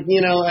 I'm like,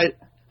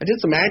 I did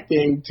some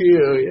acting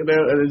too, and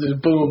it's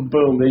just boom,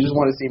 boom. They just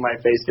want to see my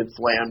face get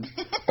slammed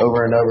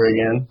over and over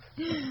again.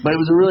 But it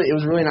was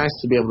really nice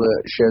to be able to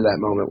share that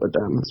moment with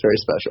them. It's very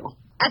special.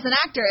 As an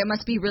actor, it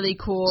must be really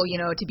cool,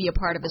 to be a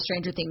part of the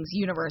Stranger Things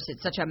universe.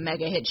 It's such a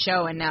mega hit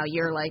show, and now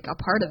you're a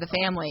part of the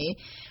family.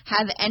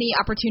 Have any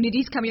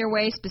opportunities come your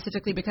way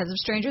specifically because of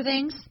Stranger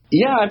Things?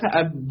 Yeah,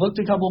 I've booked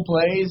a couple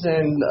plays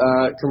and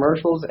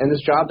commercials, and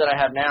this job that I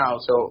have now.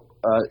 So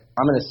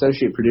I'm an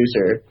associate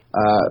producer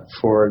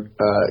for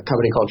a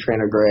company called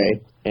Trainer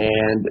Gray,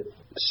 and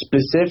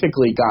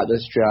specifically got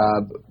this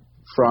job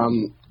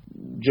from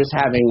just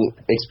having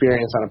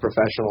experience on a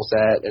professional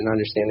set and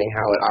understanding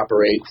how it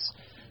operates,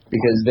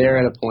 because they're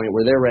at a point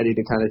where they're ready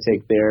to kind of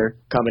take their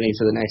company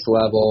to the next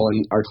level,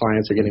 and our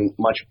clients are getting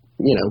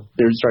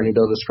they're starting to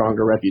build a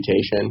stronger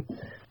reputation.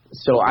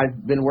 So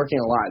I've been working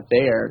a lot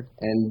there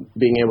and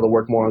being able to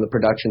work more on the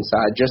production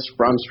side just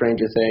from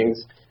Stranger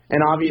Things,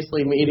 and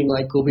obviously meeting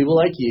cool people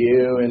like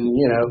you, and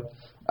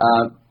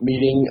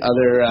meeting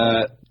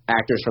other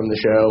actors from the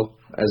show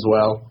as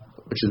well,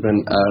 which has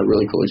been a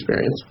really cool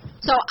experience.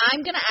 So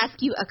I'm going to ask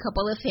you a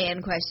couple of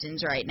fan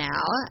questions right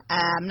now.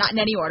 Not in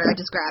any order, I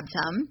just grabbed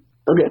some.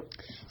 Okay.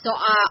 So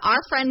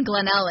our friend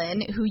Glenn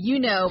Ellen, who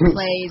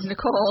plays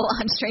Nicole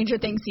on Stranger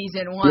Things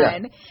Season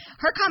 1,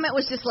 her comment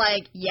was just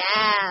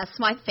yes,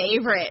 my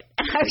favorite.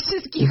 And I was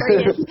just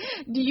curious,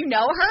 do you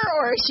know her,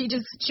 or is she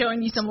just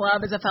showing you some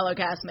love as a fellow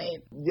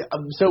castmate? Yeah,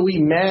 so we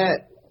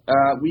met,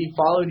 we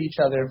followed each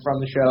other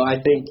from the show. I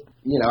think,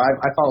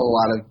 I follow a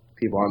lot of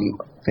people I'm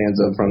fans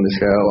of from the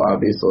show,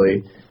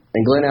 obviously.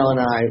 And Glenn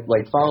Ellen and I,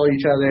 follow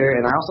each other,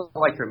 and I also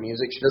like her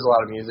music. She does a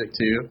lot of music,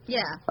 too.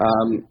 Yeah.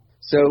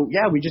 So,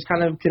 yeah, we just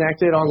kind of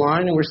connected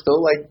online, and we're still,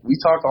 we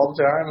talk all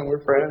the time, and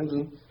we're friends,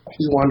 and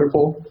she's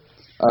wonderful.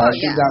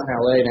 She's out in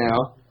L.A.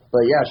 now.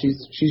 But, yeah,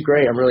 she's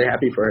great. I'm really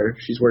happy for her.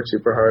 She's worked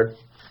super hard.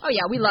 Oh,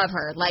 yeah, we love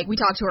her. We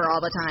talk to her all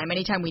the time.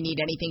 Anytime we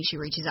need anything, she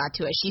reaches out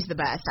to us. She's the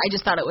best. I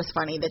just thought it was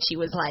funny that she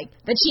was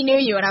that she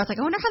knew you, and I was like,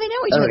 I wonder how they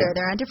know each other.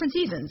 They're on different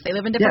seasons. They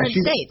live in different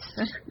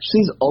states.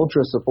 She's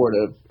ultra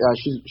supportive.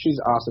 She's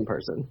an awesome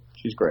person.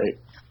 She's great.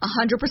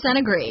 100%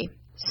 agree.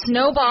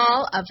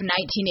 Snowball of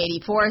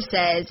 1984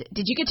 says,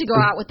 did you get to go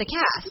out with the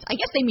cast? I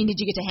guess they mean, did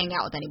you get to hang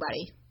out with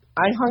anybody?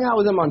 I hung out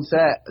with them on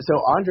set. So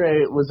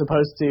Andre was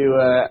supposed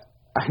to,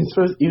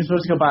 he was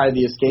supposed to go by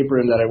the escape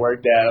room that I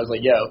worked at. I was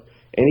like, yo,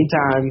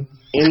 anytime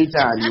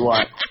you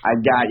want, I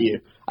got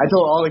you. I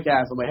told all the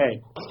cast, I'm like,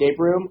 hey, escape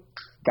room,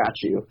 got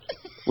you.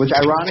 Which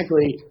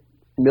ironically,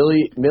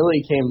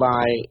 Millie came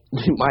by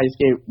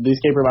the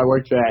escape room I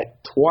worked at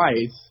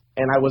twice,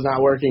 and I was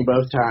not working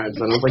both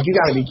times. And I was like, you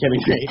got to be kidding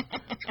me.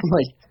 I'm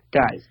like,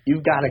 guys,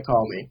 you've got to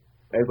call me.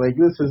 I was like,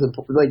 this isn't,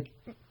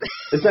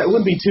 it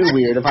wouldn't be too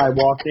weird if I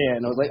walked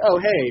in. I was like, oh,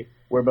 hey,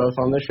 we're both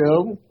on the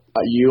show.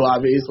 You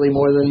obviously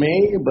more than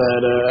me,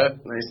 but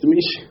nice to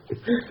meet you.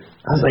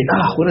 I was like,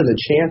 what are the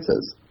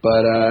chances?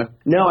 But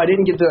no, I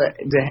didn't get to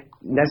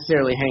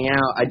necessarily hang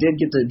out. I did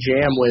get to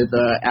jam with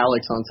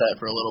Alex on set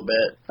for a little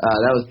bit.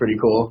 That was pretty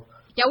cool.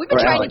 Yeah, we've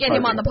been trying to get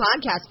him on the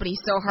podcast, but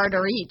he's so hard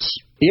to reach.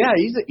 Yeah,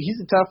 he's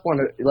a tough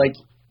one. Like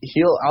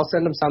I'll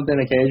send him something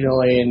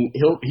occasionally, and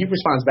he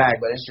responds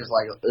back, but it's just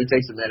like it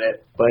takes a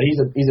minute. But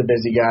he's a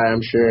busy guy,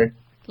 I'm sure.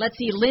 Let's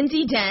see,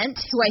 Lindsay Dent,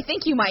 who I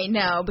think you might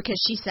know because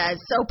she says,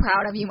 "So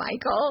proud of you,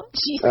 Michael."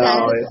 She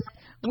says,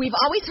 "We've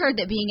always heard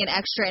that being an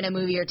extra in a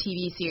movie or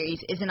TV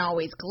series isn't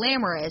always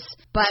glamorous,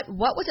 but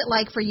what was it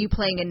like for you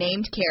playing a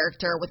named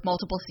character with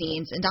multiple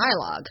scenes and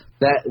dialogue?"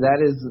 That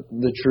is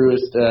the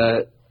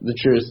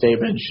truest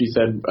statement she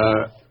said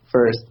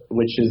first,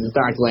 which is it's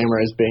not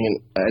glamorous being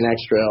an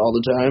extra all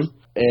the time.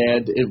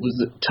 And it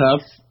was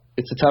tough.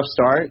 It's a tough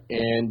start.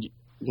 And,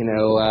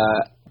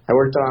 I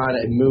worked on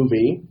a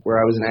movie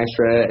where I was an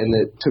extra, and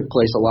it took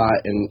place a lot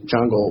in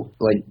jungle,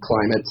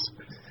 climates.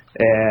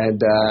 And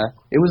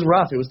it was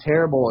rough. It was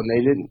terrible. And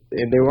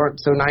they weren't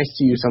so nice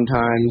to you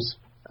sometimes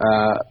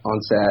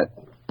on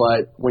set.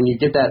 But when you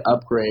get that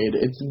upgrade,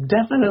 it's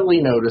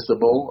definitely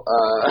noticeable.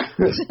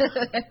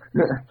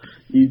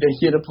 You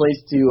get a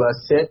place to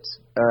sit,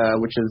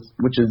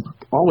 which is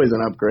always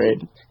an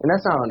upgrade. And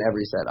that's not on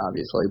every set,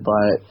 obviously.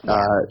 But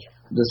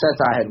the sets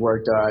I had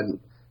worked on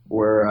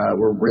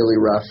were really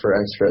rough for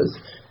extras.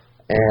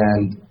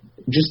 And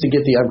just to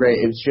get the upgrade,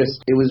 it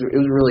was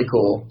really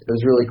cool. It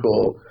was really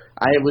cool.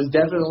 I was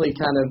definitely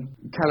kind of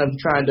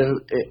trying to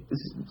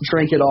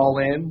shrink it all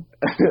in,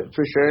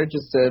 for sure,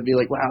 just to be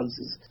like, wow, this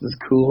is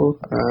cool.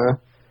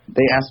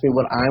 They asked me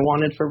what I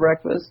wanted for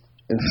breakfast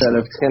instead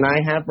of can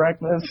I have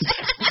breakfast.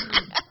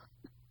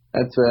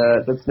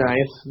 That's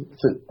nice.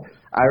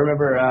 I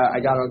remember I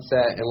got on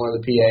set and one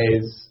of the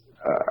PAs,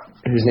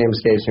 whose name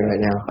escapes me right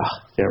now,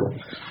 terrible.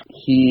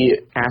 He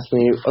asked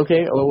me,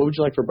 okay, what would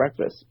you like for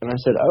breakfast? And I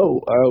said,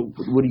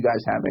 what are you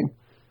guys having?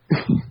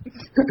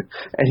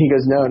 And he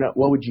goes, no,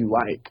 what would you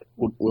like?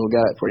 We'll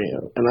get it for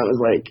you. And I was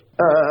like,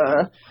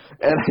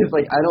 and I was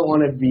like, I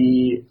want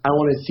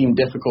to seem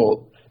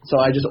difficult. So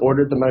I just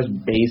ordered the most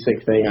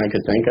basic thing I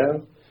could think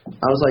of.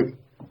 I was like,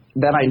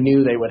 that I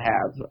knew they would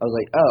have. I was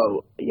like,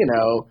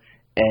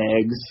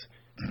 eggs,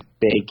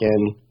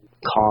 bacon,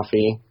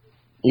 coffee.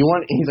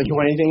 He's like, you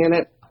want anything in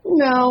it?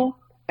 No.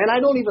 And I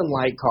don't even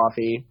like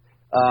coffee.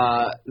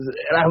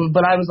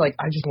 But I was like,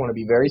 I just want to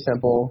be very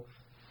simple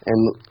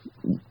and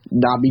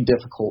not be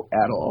difficult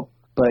at all.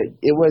 But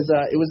it was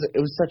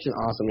such an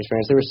awesome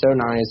experience. They were so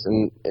nice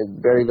and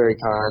very, very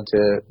kind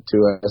to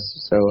us.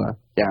 So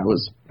it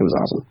was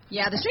awesome.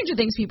 Yeah, the Stranger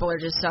Things people are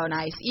just so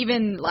nice.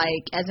 Even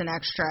as an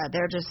extra,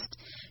 they're just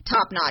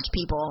top-notch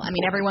people. I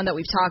mean, everyone that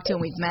we've talked to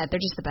and we've met, they're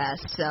just the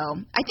best. So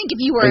I think if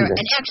you were an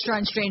extra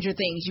on Stranger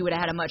Things, you would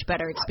have had a much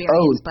better experience.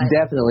 Oh,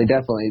 definitely.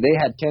 They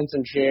had tents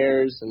and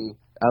chairs, and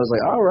I was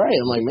like, all right.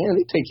 I'm like, man,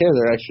 they take care of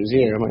their extras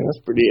here. I'm like,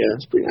 that's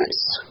pretty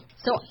nice.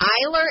 So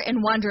Eiler in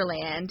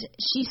Wonderland,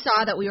 she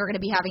saw that we were going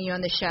to be having you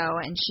on the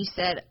show, and she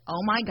said, oh,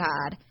 my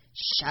God,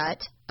 shut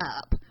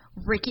up.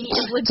 Ricky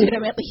is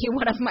legitimately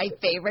one of my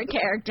favorite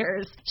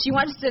characters. She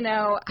wants to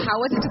know, how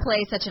was it to play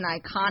such an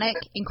iconic,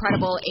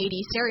 incredible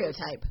 80s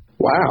stereotype?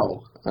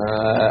 Wow.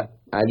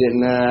 I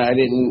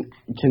didn't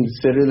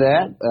consider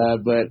that,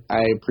 but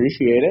I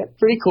appreciate it.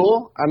 Pretty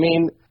cool. I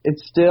mean,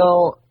 it's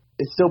still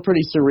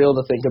pretty surreal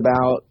to think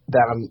about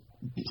that I'm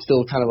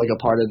still kind of like a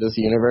part of this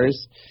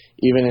universe.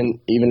 Even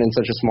in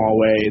such a small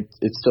way,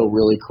 it's still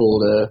really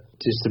cool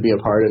to be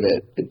a part of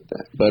it.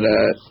 But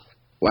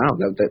wow,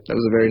 that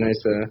was a very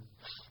nice,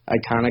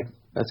 iconic.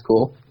 That's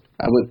cool.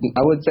 I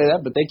would say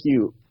that, but thank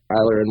you,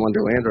 Eiler in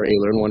Wonderland or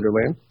Ailer in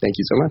Wonderland. Thank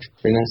you so much.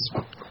 Very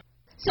nice.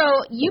 So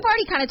you've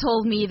already kind of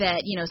told me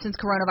that, since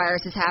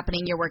coronavirus is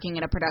happening, you're working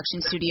in a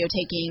production studio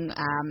taking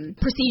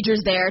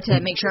procedures there to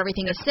make sure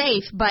everything is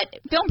safe. But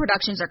film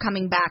productions are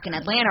coming back in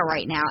Atlanta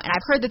right now, and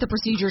I've heard that the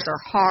procedures are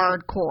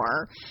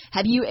hardcore.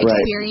 Have you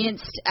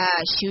experienced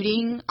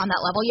shooting on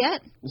that level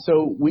yet?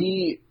 So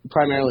we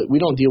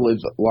don't deal with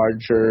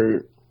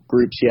larger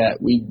groups yet.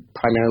 We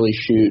primarily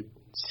shoot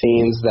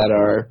scenes that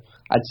are,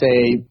 I'd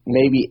say,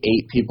 maybe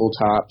 8 people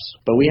tops.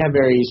 But we have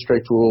very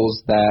strict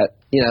rules that,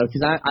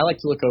 because I like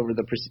to look over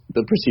the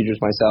procedures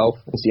myself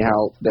and see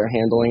how they're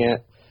handling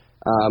it.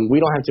 We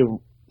don't have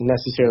to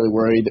necessarily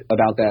worry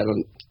about that,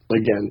 on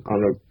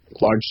a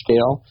large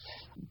scale.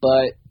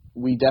 But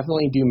we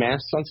definitely do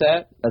masks on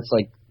set. That's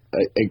like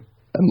a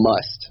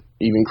must.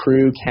 Even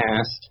crew,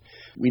 cast.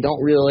 We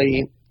don't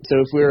really, so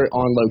if we're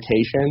on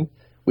location,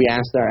 we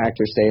ask our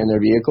actors stay in their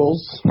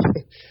vehicles,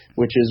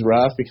 which is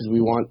rough because we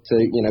want to,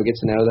 get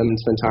to know them and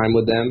spend time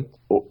with them,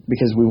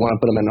 because we want to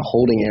put them in a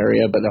holding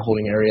area, but the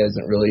holding area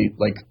isn't really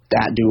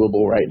that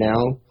doable right now.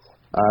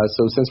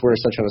 So since we're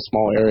such in a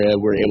small area,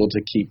 we're able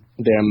to keep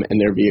them in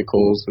their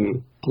vehicles,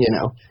 and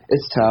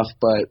it's tough,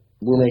 but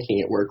we're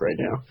making it work right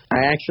now.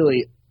 I'm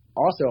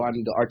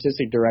the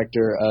artistic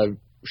director of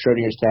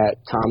Schrodinger's Cat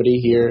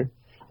Comedy here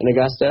in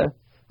Augusta,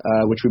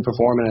 which we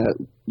perform in a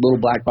little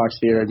black box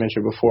theater I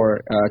mentioned before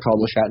called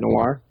Le Chat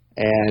Noir.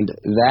 And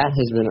that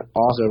has been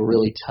also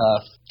really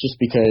tough just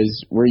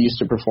because we're used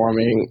to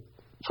performing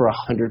for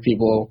 100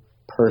 people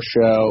per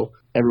show.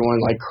 Everyone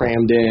like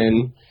crammed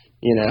in,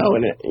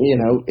 and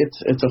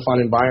it's a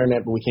fun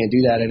environment, but we can't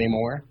do that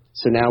anymore.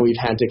 So now we've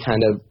had to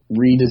kind of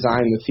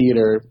redesign the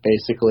theater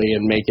basically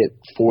and make it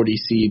 40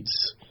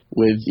 seats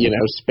with,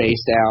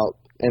 spaced out,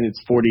 and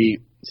it's 40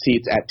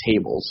 seats at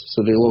tables.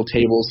 So they're little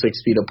tables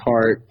 6 feet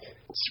apart,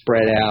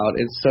 spread out.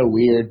 It's so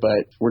weird,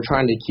 but we're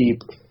trying to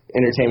keep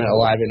entertainment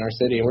alive in our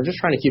city, and we're just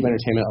trying to keep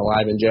entertainment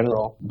alive in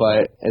general.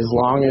 But as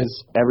long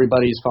as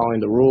everybody's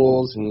following the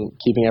rules and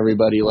keeping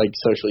everybody like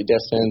socially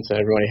distanced and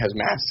everybody has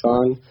masks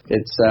on,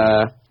 it's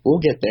we'll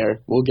get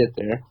there.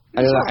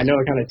 I know I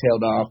kind of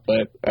tailed off,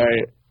 but all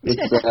right. It's,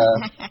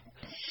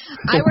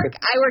 I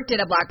worked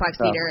at a black box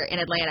theater in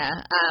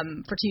Atlanta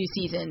for 2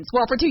 seasons.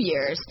 Well, for 2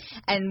 years,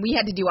 and we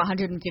had to do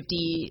 150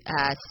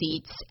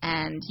 seats,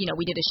 and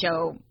we did a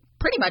show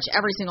pretty much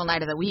every single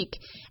night of the week.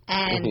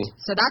 And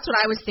so that's what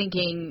I was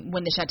thinking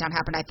when the shutdown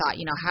happened. I thought,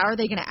 how are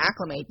they going to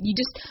acclimate?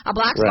 A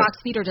black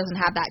box theater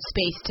doesn't have that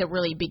space to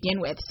really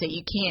begin with, so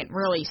you can't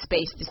really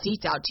space the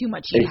seats out too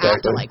much. You have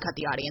to cut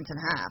the audience in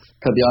half.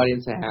 Cut the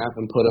audience in half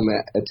and put them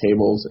at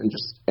tables,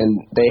 and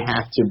they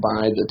have to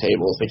buy the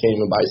tables. They can't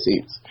even buy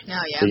seats. Oh,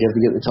 yeah. So you have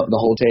to get the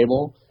whole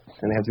table.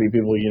 And they have to be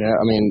people,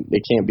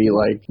 they can't be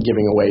like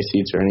giving away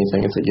seats or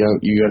anything. It's like,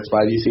 you have to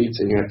buy these seats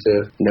and you have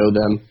to know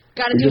them.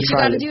 Got to do what you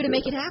got to do to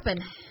make it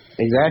happen.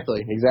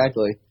 Exactly.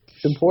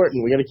 It's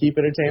important. We got to keep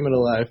entertainment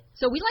alive.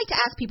 So we like to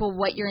ask people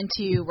what you're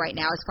into right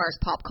now as far as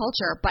pop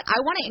culture, but I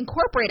want to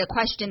incorporate a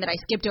question that I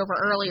skipped over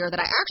earlier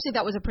that I actually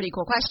thought was a pretty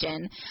cool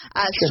question.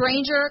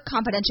 Stranger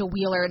Confidential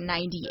Wheeler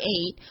 98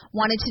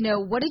 wanted to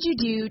know, what did you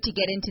do to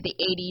get into the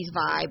 80s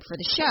vibe for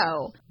the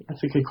show?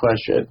 That's a good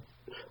question.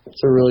 That's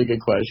a really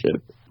good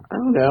question. I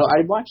don't know.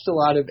 I watched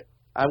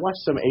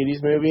some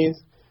 80s movies,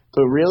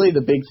 but really the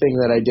big thing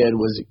that I did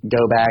was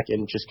go back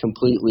and just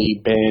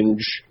completely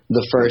binge the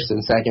first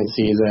and second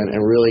season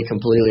and really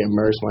completely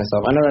immerse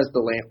myself. I know that's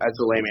the lame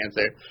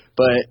answer,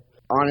 but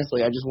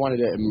honestly, I just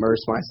wanted to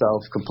immerse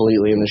myself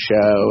completely in the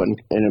show and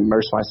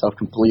immerse myself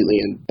completely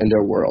in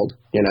their world,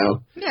 Yeah.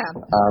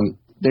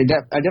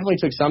 I definitely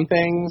took some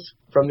things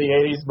from the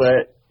 80s,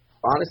 but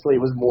honestly,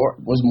 it was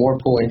more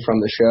pulling from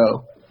the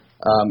show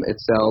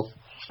itself.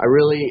 I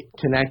really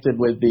connected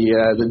with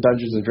the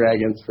Dungeons and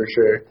Dragons for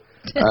sure.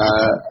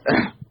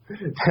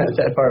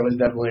 That part was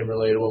definitely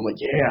relatable. I'm like,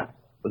 yeah,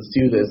 let's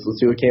do this.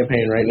 Let's do a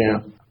campaign right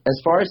now. As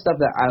far as stuff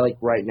that I like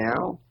right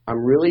now,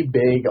 I'm really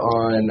big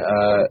on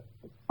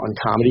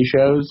comedy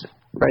shows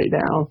right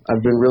now.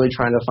 I've been really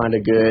trying to find a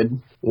good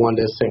one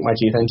to sink my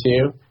teeth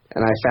into,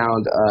 and I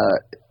found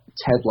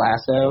Ted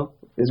Lasso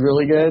is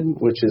really good,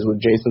 which is with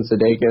Jason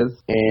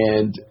Sudeikis,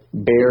 and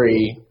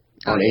Barry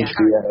on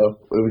HBO,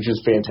 which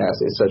is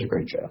fantastic. It's such a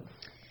great show.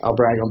 I'll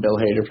brag on Bill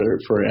Hader for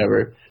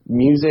forever.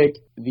 Music,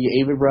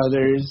 the Avett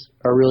Brothers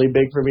are really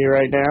big for me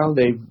right now.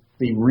 They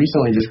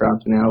recently just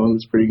dropped an album.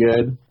 It's pretty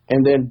good.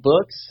 And then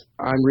books,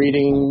 I'm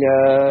reading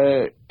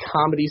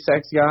Comedy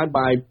Sex God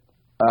by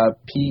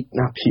Pete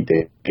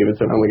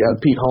Davidson. Oh my God,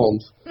 Pete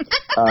Holmes.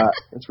 It's a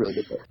really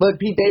good book. But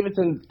Pete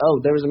Davidson,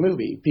 there was a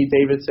movie. Pete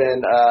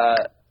Davidson,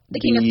 The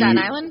King of Staten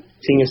Island?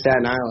 King of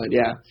Staten Island,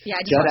 yeah. Yeah,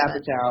 I just watched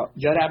that.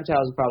 Judd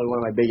Apatow is probably one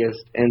of my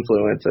biggest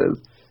influences,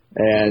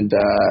 and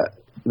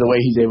the way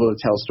he's able to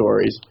tell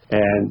stories.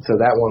 And so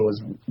that one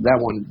was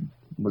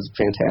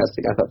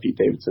fantastic. I thought Pete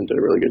Davidson did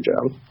a really good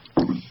job.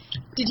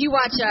 Did you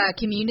watch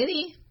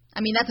Community? I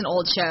mean, that's an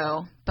old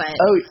show, but...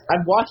 Oh,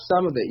 I've watched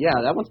some of it.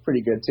 Yeah, that one's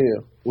pretty good,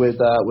 too, with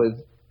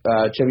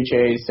Chevy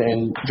Chase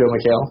and Joe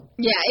McHale.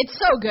 Yeah, it's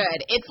so good.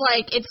 It's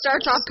like, it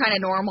starts off kind of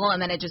normal, and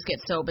then it just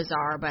gets so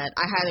bizarre, but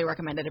I highly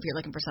recommend it if you're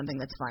looking for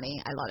something that's funny.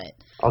 I love it.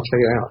 I'll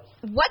check it out.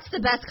 What's the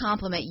best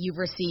compliment you've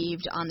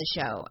received on the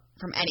show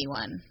from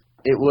anyone?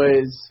 It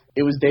was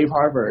Dave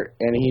Harbour,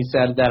 and he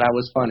said that I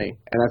was funny,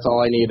 and that's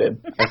all I needed.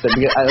 I said,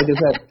 like I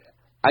said,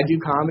 I do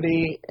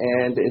comedy,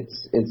 and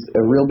it's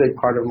a real big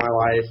part of my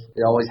life.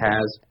 It always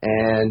has.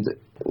 And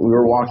we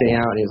were walking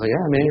out, and he was like,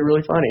 "Yeah, man, you're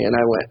really funny." And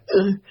I went,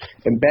 ugh.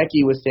 And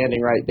Becky was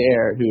standing right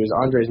there, who was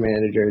Andre's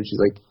manager, and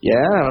she's like,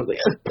 "Yeah." And I was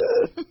like,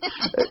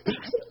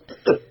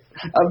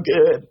 "I'm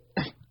good.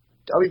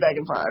 I'll be back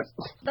in 5."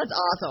 That's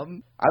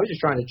awesome. I was just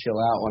trying to chill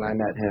out when I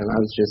met him. I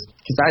was just,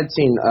 because I'd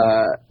seen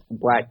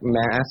Black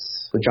Mass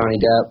with Johnny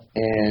Depp,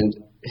 and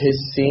his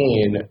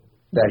scene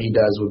that he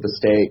does with the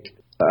steak,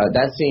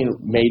 that scene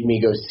made me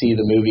go see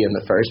the movie in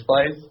the first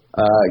place,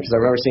 because I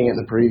remember seeing it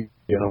in the preview,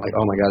 and I'm like,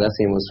 oh my God, that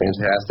scene was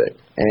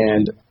fantastic.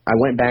 And I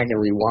went back and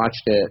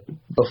rewatched it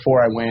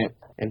before I went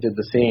and did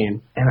the scene,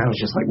 and I was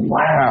just like,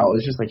 wow.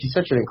 It was just like, he's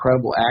such an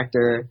incredible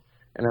actor.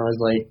 And I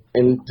was like,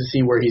 and to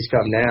see where he's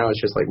come now,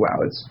 it's just like, wow,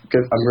 it's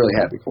good. I'm really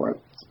happy for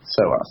him. It's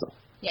so awesome.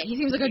 Yeah, he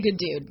seems like a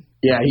good dude.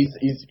 Yeah, he's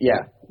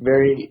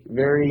very,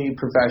 very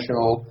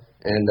professional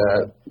and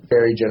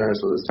very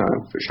generous with his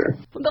time, for sure.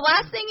 The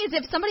last thing is,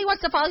 if somebody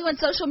wants to follow you on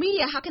social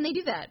media, how can they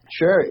do that?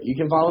 Sure. You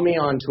can follow me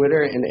on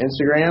Twitter and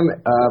Instagram.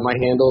 My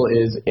handle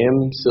is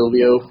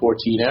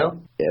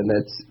msilviofortino, and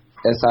that's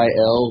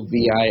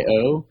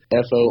SilvioFortino.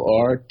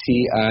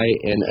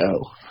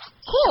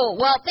 Cool.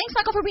 Well, thanks,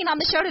 Michael, for being on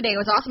the show today. It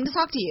was awesome to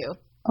talk to you.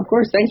 Of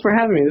course. Thanks for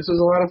having me. This was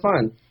a lot of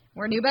fun.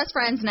 We're new best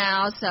friends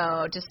now,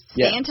 so just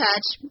stay in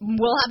touch.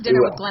 We'll have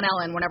dinner with Glen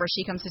Ellen whenever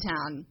she comes to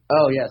town.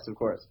 Oh, yes, of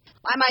course.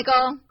 Bye,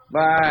 Michael.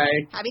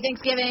 Bye. Happy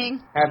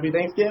Thanksgiving. Happy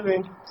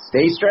Thanksgiving.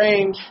 Stay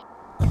strange.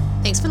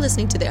 Thanks for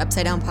listening to the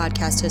Upside Down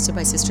Podcast hosted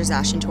by Sisters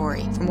Ash and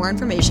Tori. For more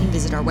information,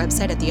 visit our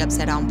website at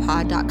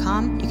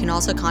theupsidedownpod.com. You can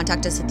also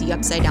contact us at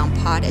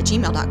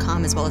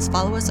theupsidedownpod@gmail.com, as well as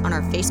follow us on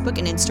our Facebook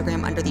and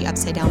Instagram under the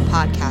Upside Down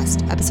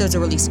Podcast. Episodes are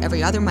released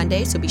every other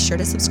Monday, so be sure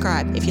to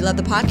subscribe. If you love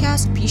the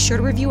podcast, be sure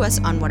to review us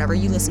on whatever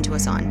you listen to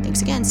us on.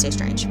 Thanks again. Stay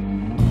strange.